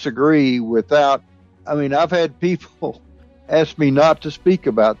to disagree without, I've had people asked me not to speak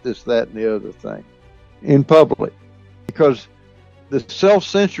about this, that, and the other thing in public, because the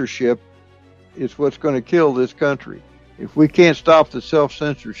self-censorship is what's going to kill this country. If we can't stop the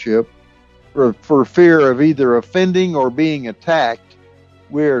self-censorship for fear of either offending or being attacked,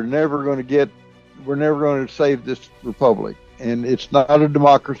 we're never going to save this republic. And it's not a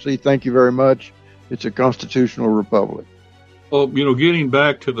democracy. Thank you very much. It's a constitutional republic. Well, getting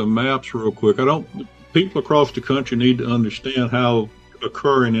back to the maps real quick, people across the country need to understand how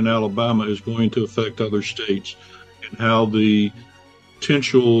occurring in Alabama is going to affect other states and how the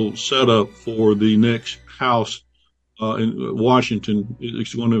potential setup for the next House in Washington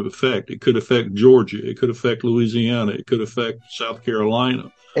is going to affect. It could affect Georgia. It could affect Louisiana. It could affect South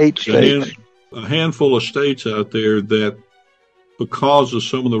Carolina. 8 states. A handful of states out there that, because of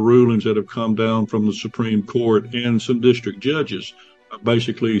some of the rulings that have come down from the Supreme Court and some district judges, are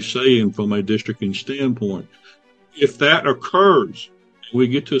basically saying from a districting standpoint, if that occurs, we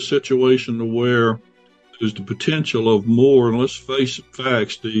get to a situation to where there's the potential of more, and let's face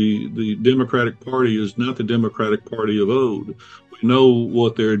facts, the Democratic Party is not the Democratic Party of old. We know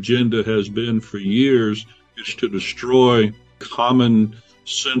what their agenda has been for years, is to destroy common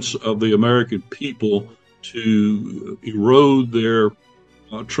sense of the American people, to erode their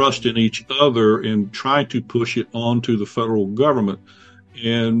trust in each other and try to push it onto the federal government.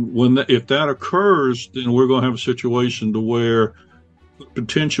 And if that occurs, then we're going to have a situation to where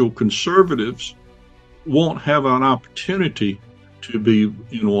potential conservatives won't have an opportunity to be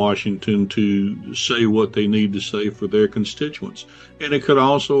in Washington to say what they need to say for their constituents. And it could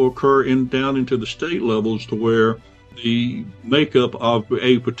also occur down into the state levels to where the makeup of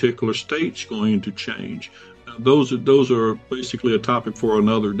a particular state's going to change. Those are basically a topic for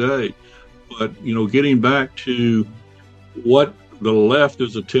another day. But, getting back to what the left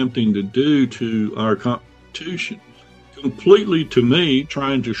is attempting to do to our Constitution, completely, to me,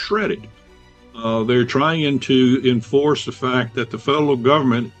 trying to shred it. They're trying to enforce the fact that the federal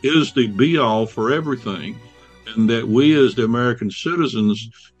government is the be-all for everything, and that we as the American citizens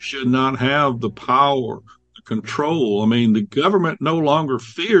should not have the power, the control. I mean, the government no longer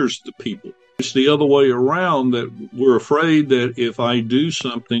fears the people. It's the other way around, that we're afraid that if I do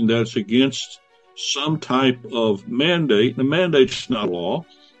something that's against some type of mandate, the mandate's not law.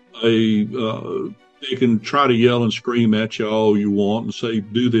 They can try to yell and scream at you all you want and say,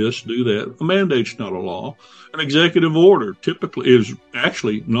 do this, do that. A mandate's not a law. An executive order typically is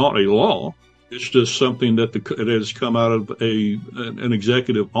actually not a law. It's just something that has come out of an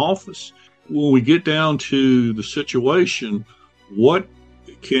executive office. When we get down to the situation, what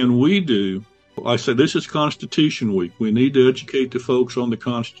can we do? I said, this is Constitution Week. We need to educate the folks on the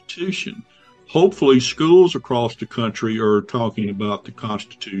Constitution. Hopefully schools across the country are talking about the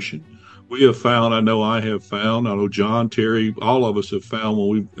Constitution. We have found, I know John, Terry, all of us have found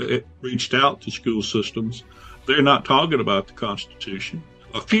when we've reached out to school systems, they're not talking about the Constitution.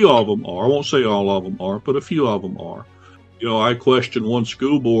 A few of them are. I won't say all of them are, but a few of them are. I questioned one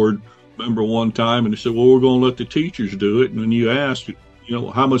school board member one time, and they said, well, we're going to let the teachers do it. And then you ask,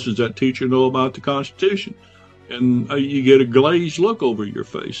 how much does that teacher know about the Constitution? And you get a glazed look over your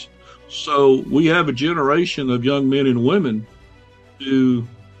face. So we have a generation of young men and women who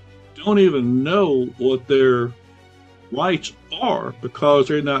don't even know what their rights are because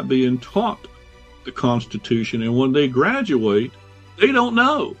they're not being taught the Constitution. And when they graduate, they don't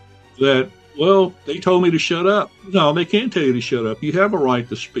know that, well, they told me to shut up. No, they can't tell you to shut up. You have a right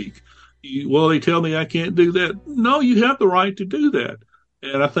to speak. Well, they tell me I can't do that. No, you have the right to do that.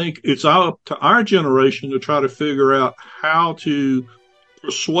 And I think it's up to our generation to try to figure out how to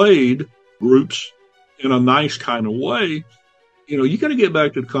persuade groups in a nice kind of way. You got to get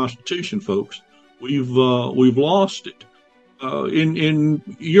back to the Constitution, folks. We've lost it in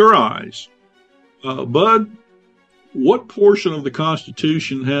your eyes. Bud, what portion of the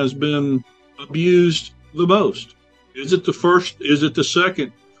Constitution has been abused the most? Is it the first? Is it the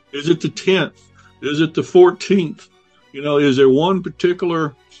second? Is it the 10th? Is it the 14th? Is there one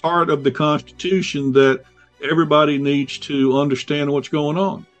particular part of the Constitution that everybody needs to understand what's going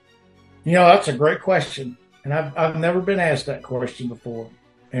on? That's a great question. And I've never been asked that question before.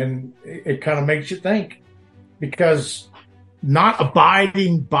 And it kind of makes you think, because not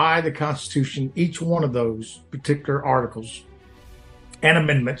abiding by the Constitution, each one of those particular articles and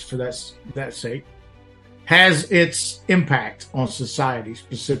amendments for that sake, has its impact on society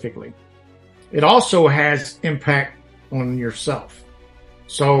specifically. It also has impact on yourself.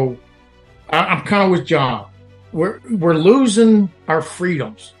 So I'm kind of with John. We're losing our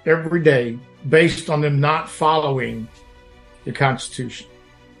freedoms every day based on them not following the Constitution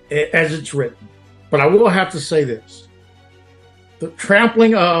as it's written. But I will have to say this. The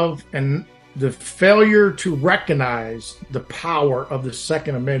trampling of and the failure to recognize the power of the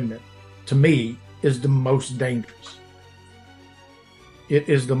Second Amendment, to me, is the most dangerous. It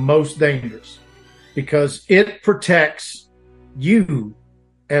is the most dangerous because it protects you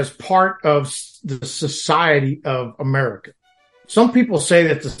as part of the society of America. Some people say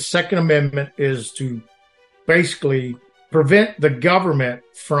that the Second Amendment is to basically prevent the government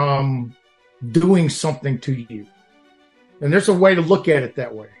from doing something to you. And there's a way to look at it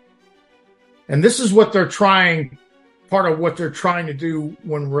that way. And this is what they're trying, part of what they're trying to do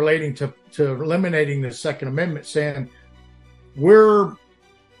when relating to eliminating the Second Amendment, saying we're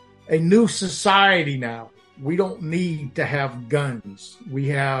a new society now. We don't need to have guns. We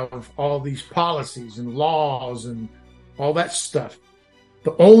have all these policies and laws and all that stuff.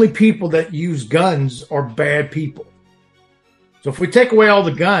 The only people that use guns are bad people. So if we take away all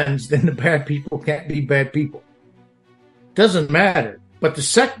the guns, then the bad people can't be bad people. Doesn't matter. But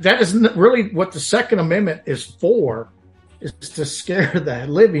that isn't really what the Second Amendment is for, is to scare the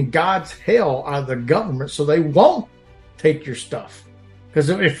living God's hell out of the government so they won't take your stuff. Because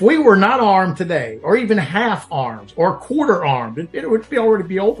if we were not armed today, or even half armed, or quarter armed, it would already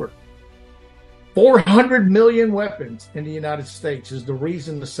be over. 400 million weapons in the United States is the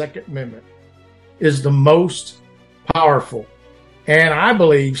reason the Second Amendment is the most powerful. And I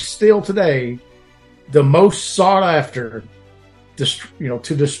believe still today, the most sought after,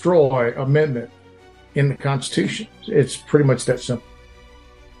 to destroy amendment in the Constitution. It's pretty much that simple.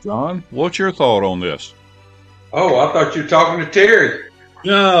 John, what's your thought on this? Oh, I thought you were talking to Terry.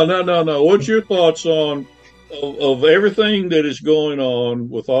 No. What's your thoughts on of everything that is going on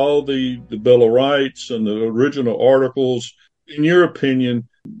with all the Bill of Rights and the original articles? In your opinion,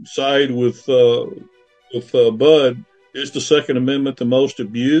 side with Bud, is the Second Amendment the most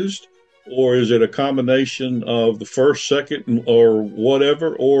abused? Or is it a combination of the First, Second, or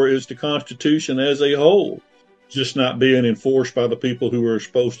whatever? Or is the Constitution as a whole just not being enforced by the people who are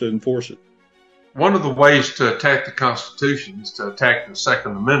supposed to enforce it? One of the ways to attack the Constitution is to attack the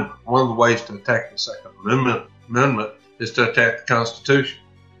Second Amendment. One of the ways to attack the Second Amendment is to attack the Constitution.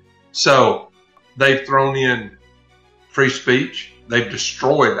 So they've thrown in free speech. They've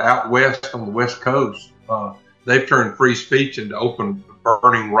destroyed out west on the West Coast. They've turned free speech into open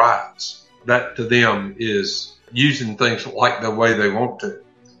burning riots. That to them is using things like the way they want to.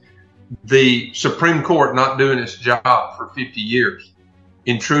 The Supreme Court not doing its job for 50 years,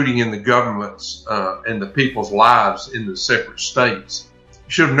 intruding in the government's and the people's lives in the separate states,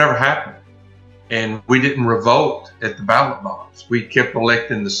 should have never happened. And we didn't revolt at the ballot box. We kept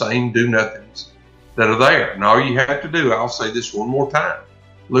electing the same do-nothings that are there. And all you have to do, I'll say this one more time,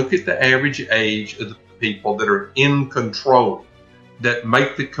 look at the average age of the people that are in control, that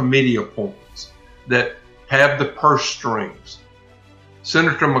make the committee appointments, that have the purse strings.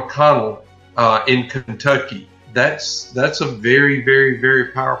 Senator McConnell in Kentucky, that's a very, very, very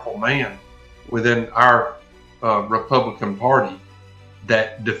powerful man within our Republican Party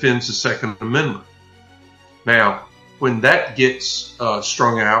that defends the Second Amendment. Now, when that gets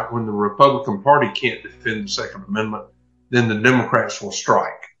strung out, when the Republican Party can't defend the Second Amendment, then the Democrats will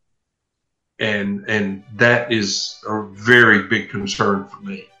strike. And that is a very big concern for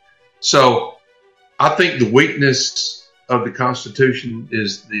me. So I think the weakness of the Constitution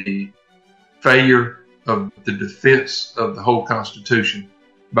is the failure of the defense of the whole Constitution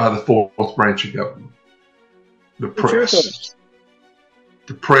by the fourth branch of government, the press.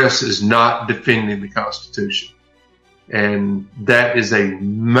 The press is not defending the Constitution. And that is a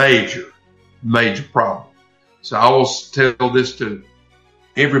major, major problem. So I will tell this to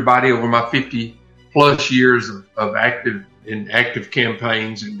everybody over my 50 plus years of active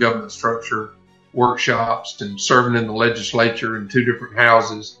campaigns and government structure workshops and serving in the legislature in 2 different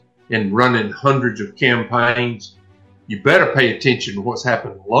houses and running hundreds of campaigns. You better pay attention to what's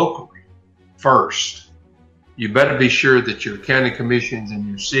happening locally first. You better be sure that your county commissions and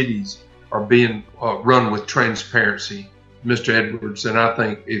your cities are being run with transparency, Mr. Edwards. And I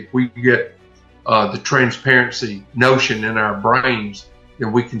think if we get the transparency notion in our brains,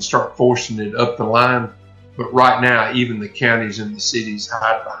 then we can start forcing it up the line. But right now, even the counties and the cities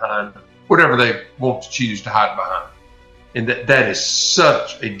hide behind whatever they want to choose to hide behind. And that is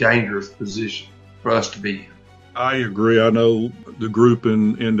such a dangerous position for us to be in. I agree. I know the group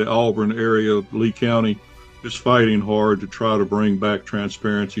in the Auburn area, Lee County, is fighting hard to try to bring back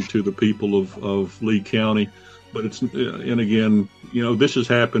transparency to the people of Lee County. But and again, this is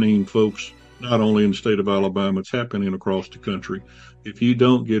happening, folks, not only in the state of Alabama, it's happening across the country. If you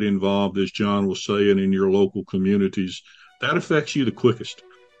don't get involved, as John was saying, in your local communities, that affects you the quickest.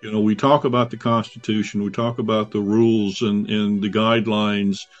 You know, we talk about the Constitution, we talk about the rules and the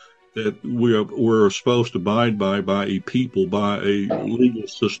guidelines that we're supposed to abide by a people, by a legal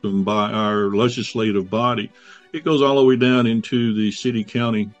system, by our legislative body. It goes all the way down into the city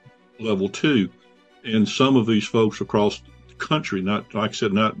county level too. And some of these folks across the country, not like I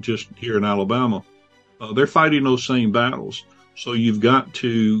said, not just here in Alabama, they're fighting those same battles. So you've got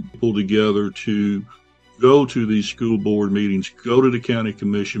to pull together to go to these school board meetings, go to the county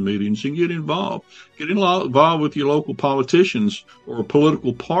commission meetings, and get involved. Get involved with your local politicians or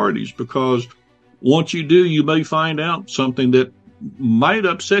political parties, because once you do, you may find out something that might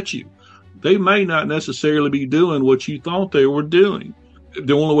upset you. They may not necessarily be doing what you thought they were doing.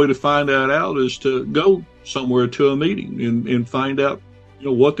 The only way to find that out is to go somewhere to a meeting and find out,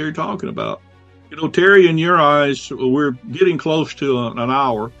 what they're talking about. Terry, in your eyes, we're getting close to an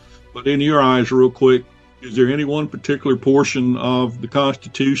hour, but in your eyes, real quick, is there any one particular portion of the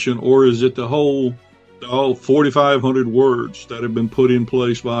Constitution, or is it the whole 4,500 words that have been put in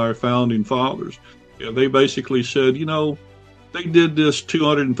place by our founding fathers? They basically said, they did this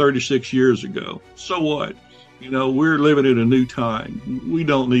 236 years ago. So what? We're living in a new time. We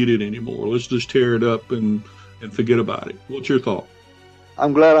don't need it anymore. Let's just tear it up and forget about it. What's your thought?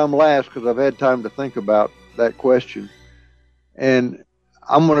 I'm glad I'm last because I've had time to think about that question. And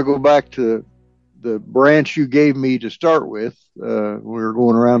I'm going to go back to the branch you gave me to start with. We were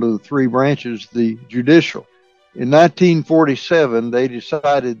going around to the three branches, the judicial. In 1947, they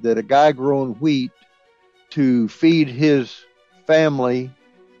decided that a guy growing wheat to feed his family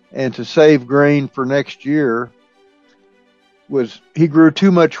and to save grain for next year he grew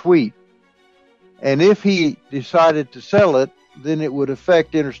too much wheat. And if he decided to sell it, then it would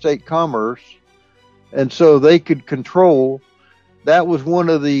affect interstate commerce. And so they could control. That was one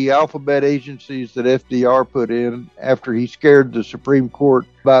of the alphabet agencies that FDR put in after he scared the Supreme Court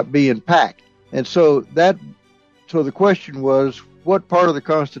about being packed. And so the question was, what part of the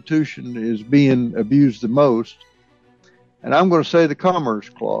Constitution is being abused the most? And I'm going to say the Commerce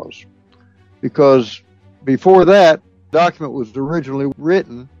Clause, because before that document was originally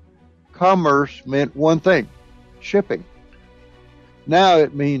written, commerce meant one thing: shipping. Now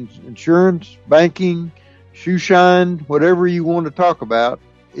it means insurance, banking, shoe shine, whatever you want to talk about,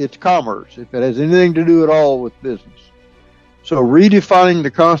 it's commerce, if it has anything to do at all with business. So redefining the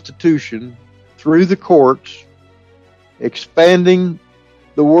Constitution through the courts, expanding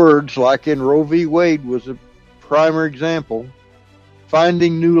the words, like in Roe v. Wade was a primary example,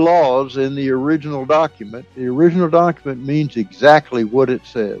 finding new laws in the original document. The original document means exactly what it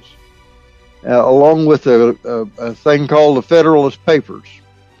says, along with a thing called the Federalist Papers.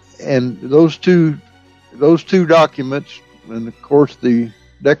 And those two documents, and of course the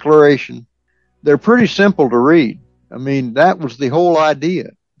Declaration, they're pretty simple to read. I mean, that was the whole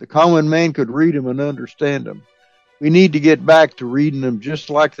idea. The common man could read them and understand them. We need to get back to reading them just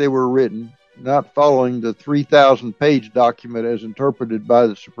like they were written, not following the 3,000-page document as interpreted by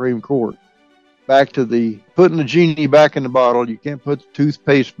the Supreme Court. Back to the putting the genie back in the bottle. You can't put the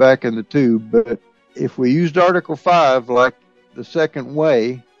toothpaste back in the tube, but if we used Article 5 like the second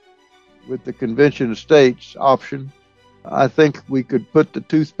way with the Convention of States option, I think we could put the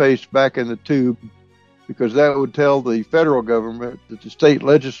toothpaste back in the tube, because that would tell the federal government that the state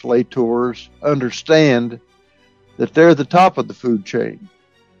legislators understand that they're the top of the food chain.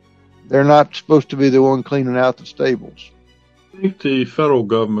 They're not supposed to be the one cleaning out the stables. I think the federal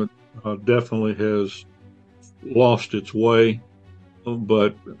government definitely has lost its way,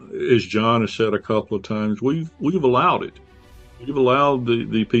 but as John has said a couple of times, we've allowed it. We've allowed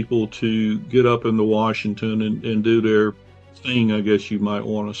the people to get up into Washington and do their thing, I guess you might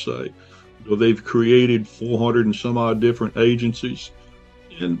want to say. They've created 400 and some odd different agencies,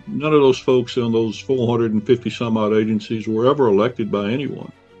 and none of those folks in those 450 some odd agencies were ever elected by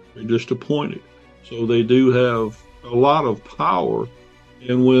anyone. They're just appointed. So they do have a lot of power.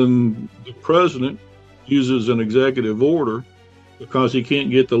 And when the president uses an executive order because he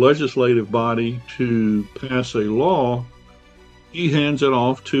can't get the legislative body to pass a law, he hands it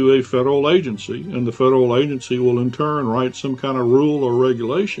off to a federal agency, and the federal agency will in turn write some kind of rule or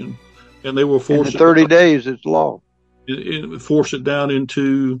regulation, and they will force it. In 30 days, it's law. Force it down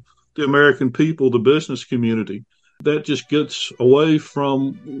into the American people, the business community. That just gets away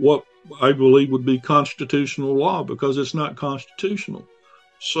from what I believe would be constitutional law, because it's not constitutional.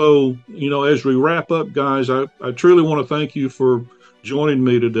 So, as we wrap up, guys, I truly want to thank you for joining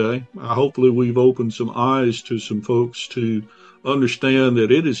me today. Hopefully we've opened some eyes to some folks to understand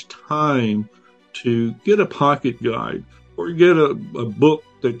that it is time to get a pocket guide or get a book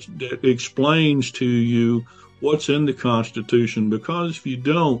that explains to you what's in the Constitution, because if you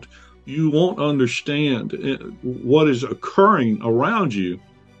don't, you won't understand what is occurring around you.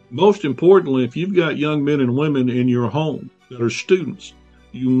 Most importantly, if you've got young men and women in your home that are students,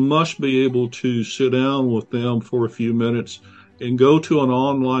 you must be able to sit down with them for a few minutes and go to an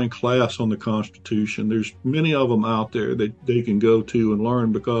online class on the Constitution. There's many of them out there that they can go to and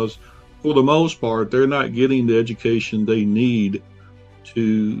learn, because for the most part, they're not getting the education they need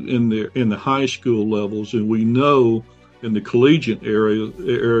to in the high school levels. And we know in the collegiate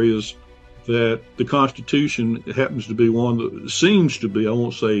areas that the Constitution happens to be one that seems to be, I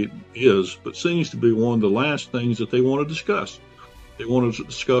won't say it is, but seems to be one of the last things that they want to discuss. They want to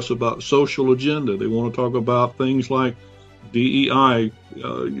discuss about social agenda. They want to talk about things like DEI,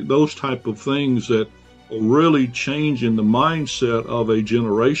 those type of things that are really changing the mindset of a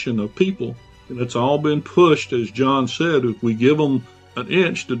generation of people. And it's all been pushed, as John said, if we give them an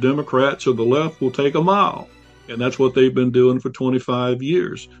inch, the Democrats or the left will take a mile. And that's what they've been doing for 25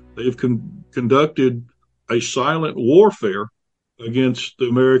 years. They've conducted a silent warfare against the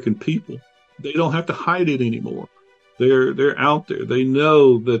American people. They don't have to hide it anymore. They're out there. They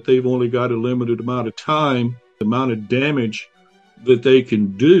know that they've only got a limited amount of time. The amount of damage that they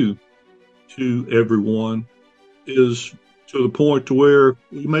can do to everyone is to the point to where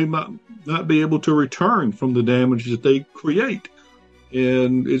we may not be able to return from the damage that they create.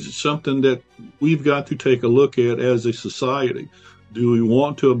 And it's something that we've got to take a look at as a society. Do we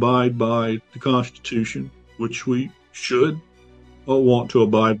want to abide by the Constitution, which we should, or want to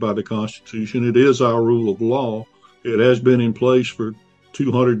abide by the Constitution? It is our rule of law. It has been in place for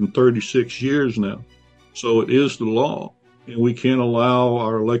 236 years now. So it is the law. And we can't allow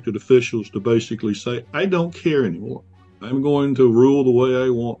our elected officials to basically say, I don't care anymore. I'm going to rule the way I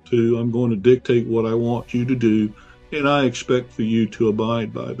want to. I'm going to dictate what I want you to do. And I expect for you to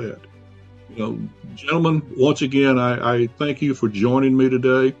abide by that. You know, gentlemen, once again, I thank you for joining me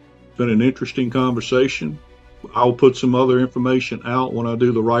today. It's been an interesting conversation. I'll put some other information out when I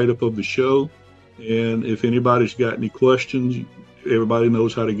do the write-up of the show. And if anybody's got any questions, everybody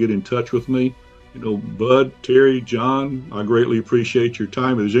knows how to get in touch with me. You know, Bud, Terry, John, I greatly appreciate your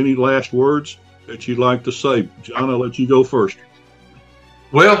time. If there's any last words that you'd like to say, John, I'll let you go first.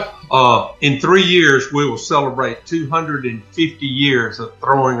 Well, in 3 years, we will celebrate 250 years of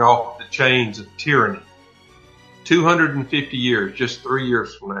throwing off the chains of tyranny. 250 years, just 3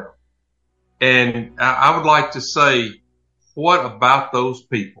 years from now. And I would like to say, what about those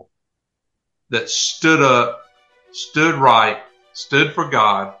people that stood up, stood right, stood for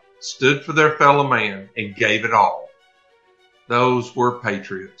God, stood for their fellow man, and gave it all? Those were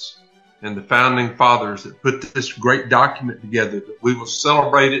patriots. And the founding fathers that put this great document together, that we will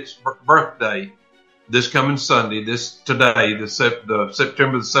celebrate its birthday this coming Sunday, the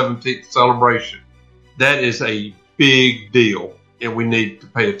September the 17th celebration. That is a big deal, and we need to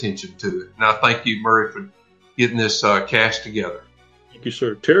pay attention to it. And I thank you, Murray, for getting this cast together. Thank you,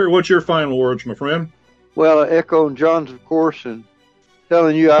 sir. Terry, what's your final words, my friend? Well, echoing John's, of course, and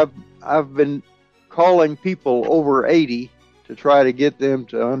telling you I've been calling people over 80 to try to get them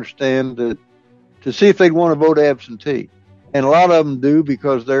to understand that, to see if they'd want to vote absentee. And a lot of them do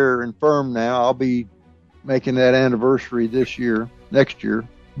because they're infirm now. I'll be making that anniversary next year.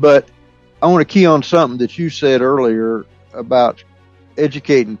 But I want to key on something that you said earlier about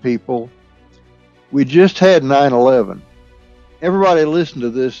educating people. We just had 9/11. Everybody listening to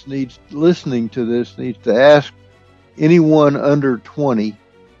this needs to ask anyone under 20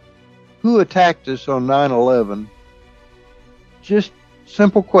 who attacked us on 9/11. Just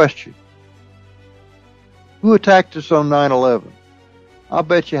simple question. Who attacked us on 9/11? I'll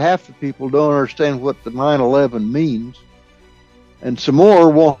bet you half the people don't understand what the 9/11 means. And some more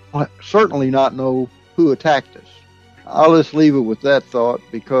will certainly not know who attacked us. I'll just leave it with that thought,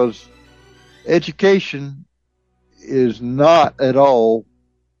 because education is not at all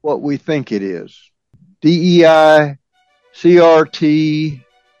what we think it is. DEI, CRT,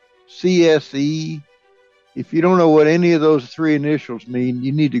 CSE. If you don't know what any of those three initials mean,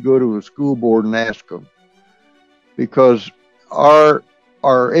 you need to go to a school board and ask them. Because our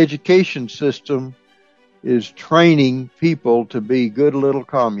education system is training people to be good little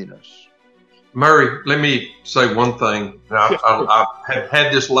communists. Murray, let me say one thing. I have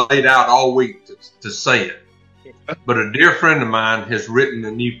had this laid out all week to say it. But a dear friend of mine has written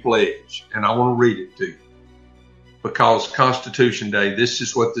a new pledge, and I want to read it to you. Because Constitution Day, this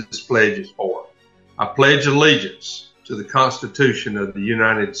is what this pledge is for. I pledge allegiance to the Constitution of the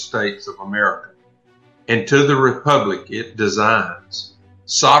United States of America and to the republic it designs,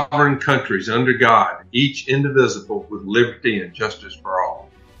 sovereign countries under God, each indivisible with liberty and justice for all.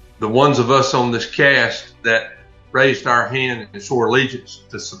 the ones of us on this cast that raised our hand and swore allegiance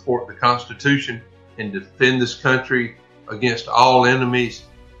to support the Constitution and defend this country against all enemies,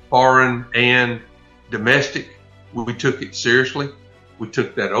 foreign and domestic. We took it seriously. We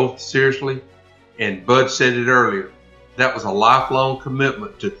took that oath seriously. And Bud said it earlier. That was a lifelong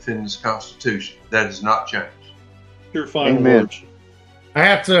commitment to defend this Constitution. That has not changed. Your final Amen. words. I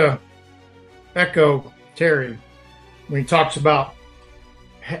have to echo Terry when he talks about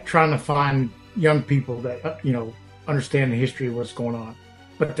trying to find young people that, understand the history of what's going on.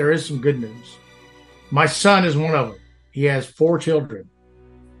 But there is some good news. My son is one of them. He has 4 children.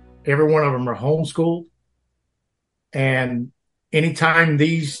 Every one of them are homeschooled. And anytime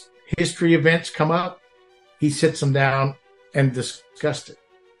these history events come up, he sits them down and discusses it.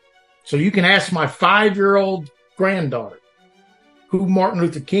 So you can ask my 5-year-old granddaughter who Martin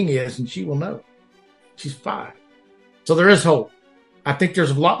Luther King is, and she will know. She's 5. So there is hope. I think there's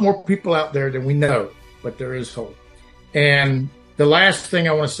a lot more people out there than we know, but there is hope. And the last thing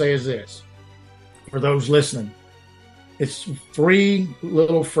I want to say is this, for those listening. It's 3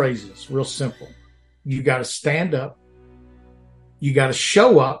 little phrases, real simple. You got to stand up, you got to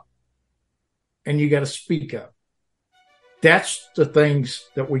show up, and you got to speak up. That's the things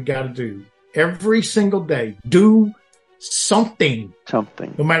that we got to do every single day. Do something.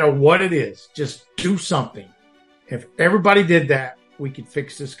 Something. No matter what it is, just do something. If everybody did that, we could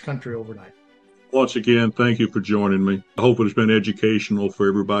fix this country overnight. Once again, thank you for joining me. I hope it has been educational for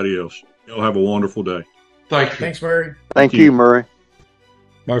everybody else. Y'all have a wonderful day. Thank you. Thanks, Murray. Thank you, Murray.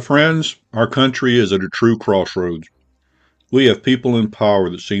 My friends, our country is at a true crossroads. We have people in power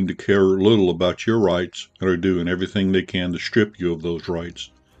that seem to care little about your rights and are doing everything they can to strip you of those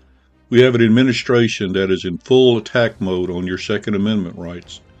rights. We have an administration that is in full attack mode on your Second Amendment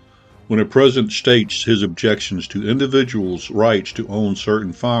rights. When a president states his objections to individuals' rights to own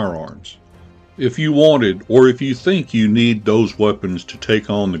certain firearms. If you wanted, or if you think you need those weapons to take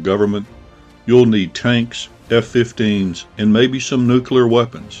on the government, you'll need tanks, F-15s, and maybe some nuclear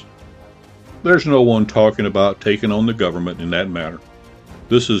weapons. There's no one talking about taking on the government in that matter.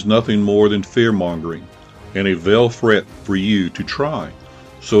 This is nothing more than fear-mongering and a veiled threat for you to try,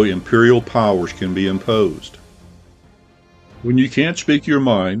 so imperial powers can be imposed. When you can't speak your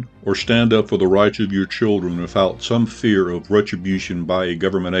mind or stand up for the rights of your children without some fear of retribution by a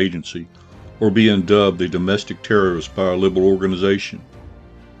government agency, or being dubbed a domestic terrorist by a liberal organization.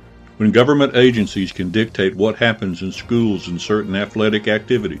 When government agencies can dictate what happens in schools and certain athletic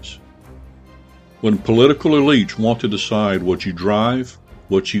activities. When political elites want to decide what you drive,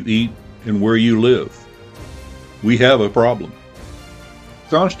 what you eat, and where you live. We have a problem.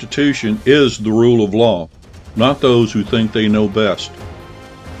 The Constitution is the rule of law, not those who think they know best.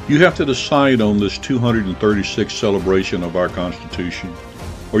 You have to decide on this 236th celebration of our Constitution.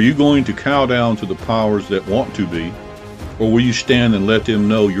 Are you going to cow down to the powers that want to be, or will you stand and let them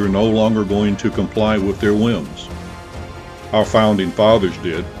know you're no longer going to comply with their whims? Our founding fathers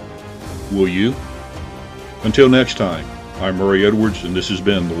did. Will you? Until next time, I'm Murray Edwards, and this has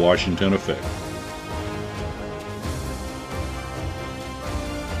been The Washington Effect.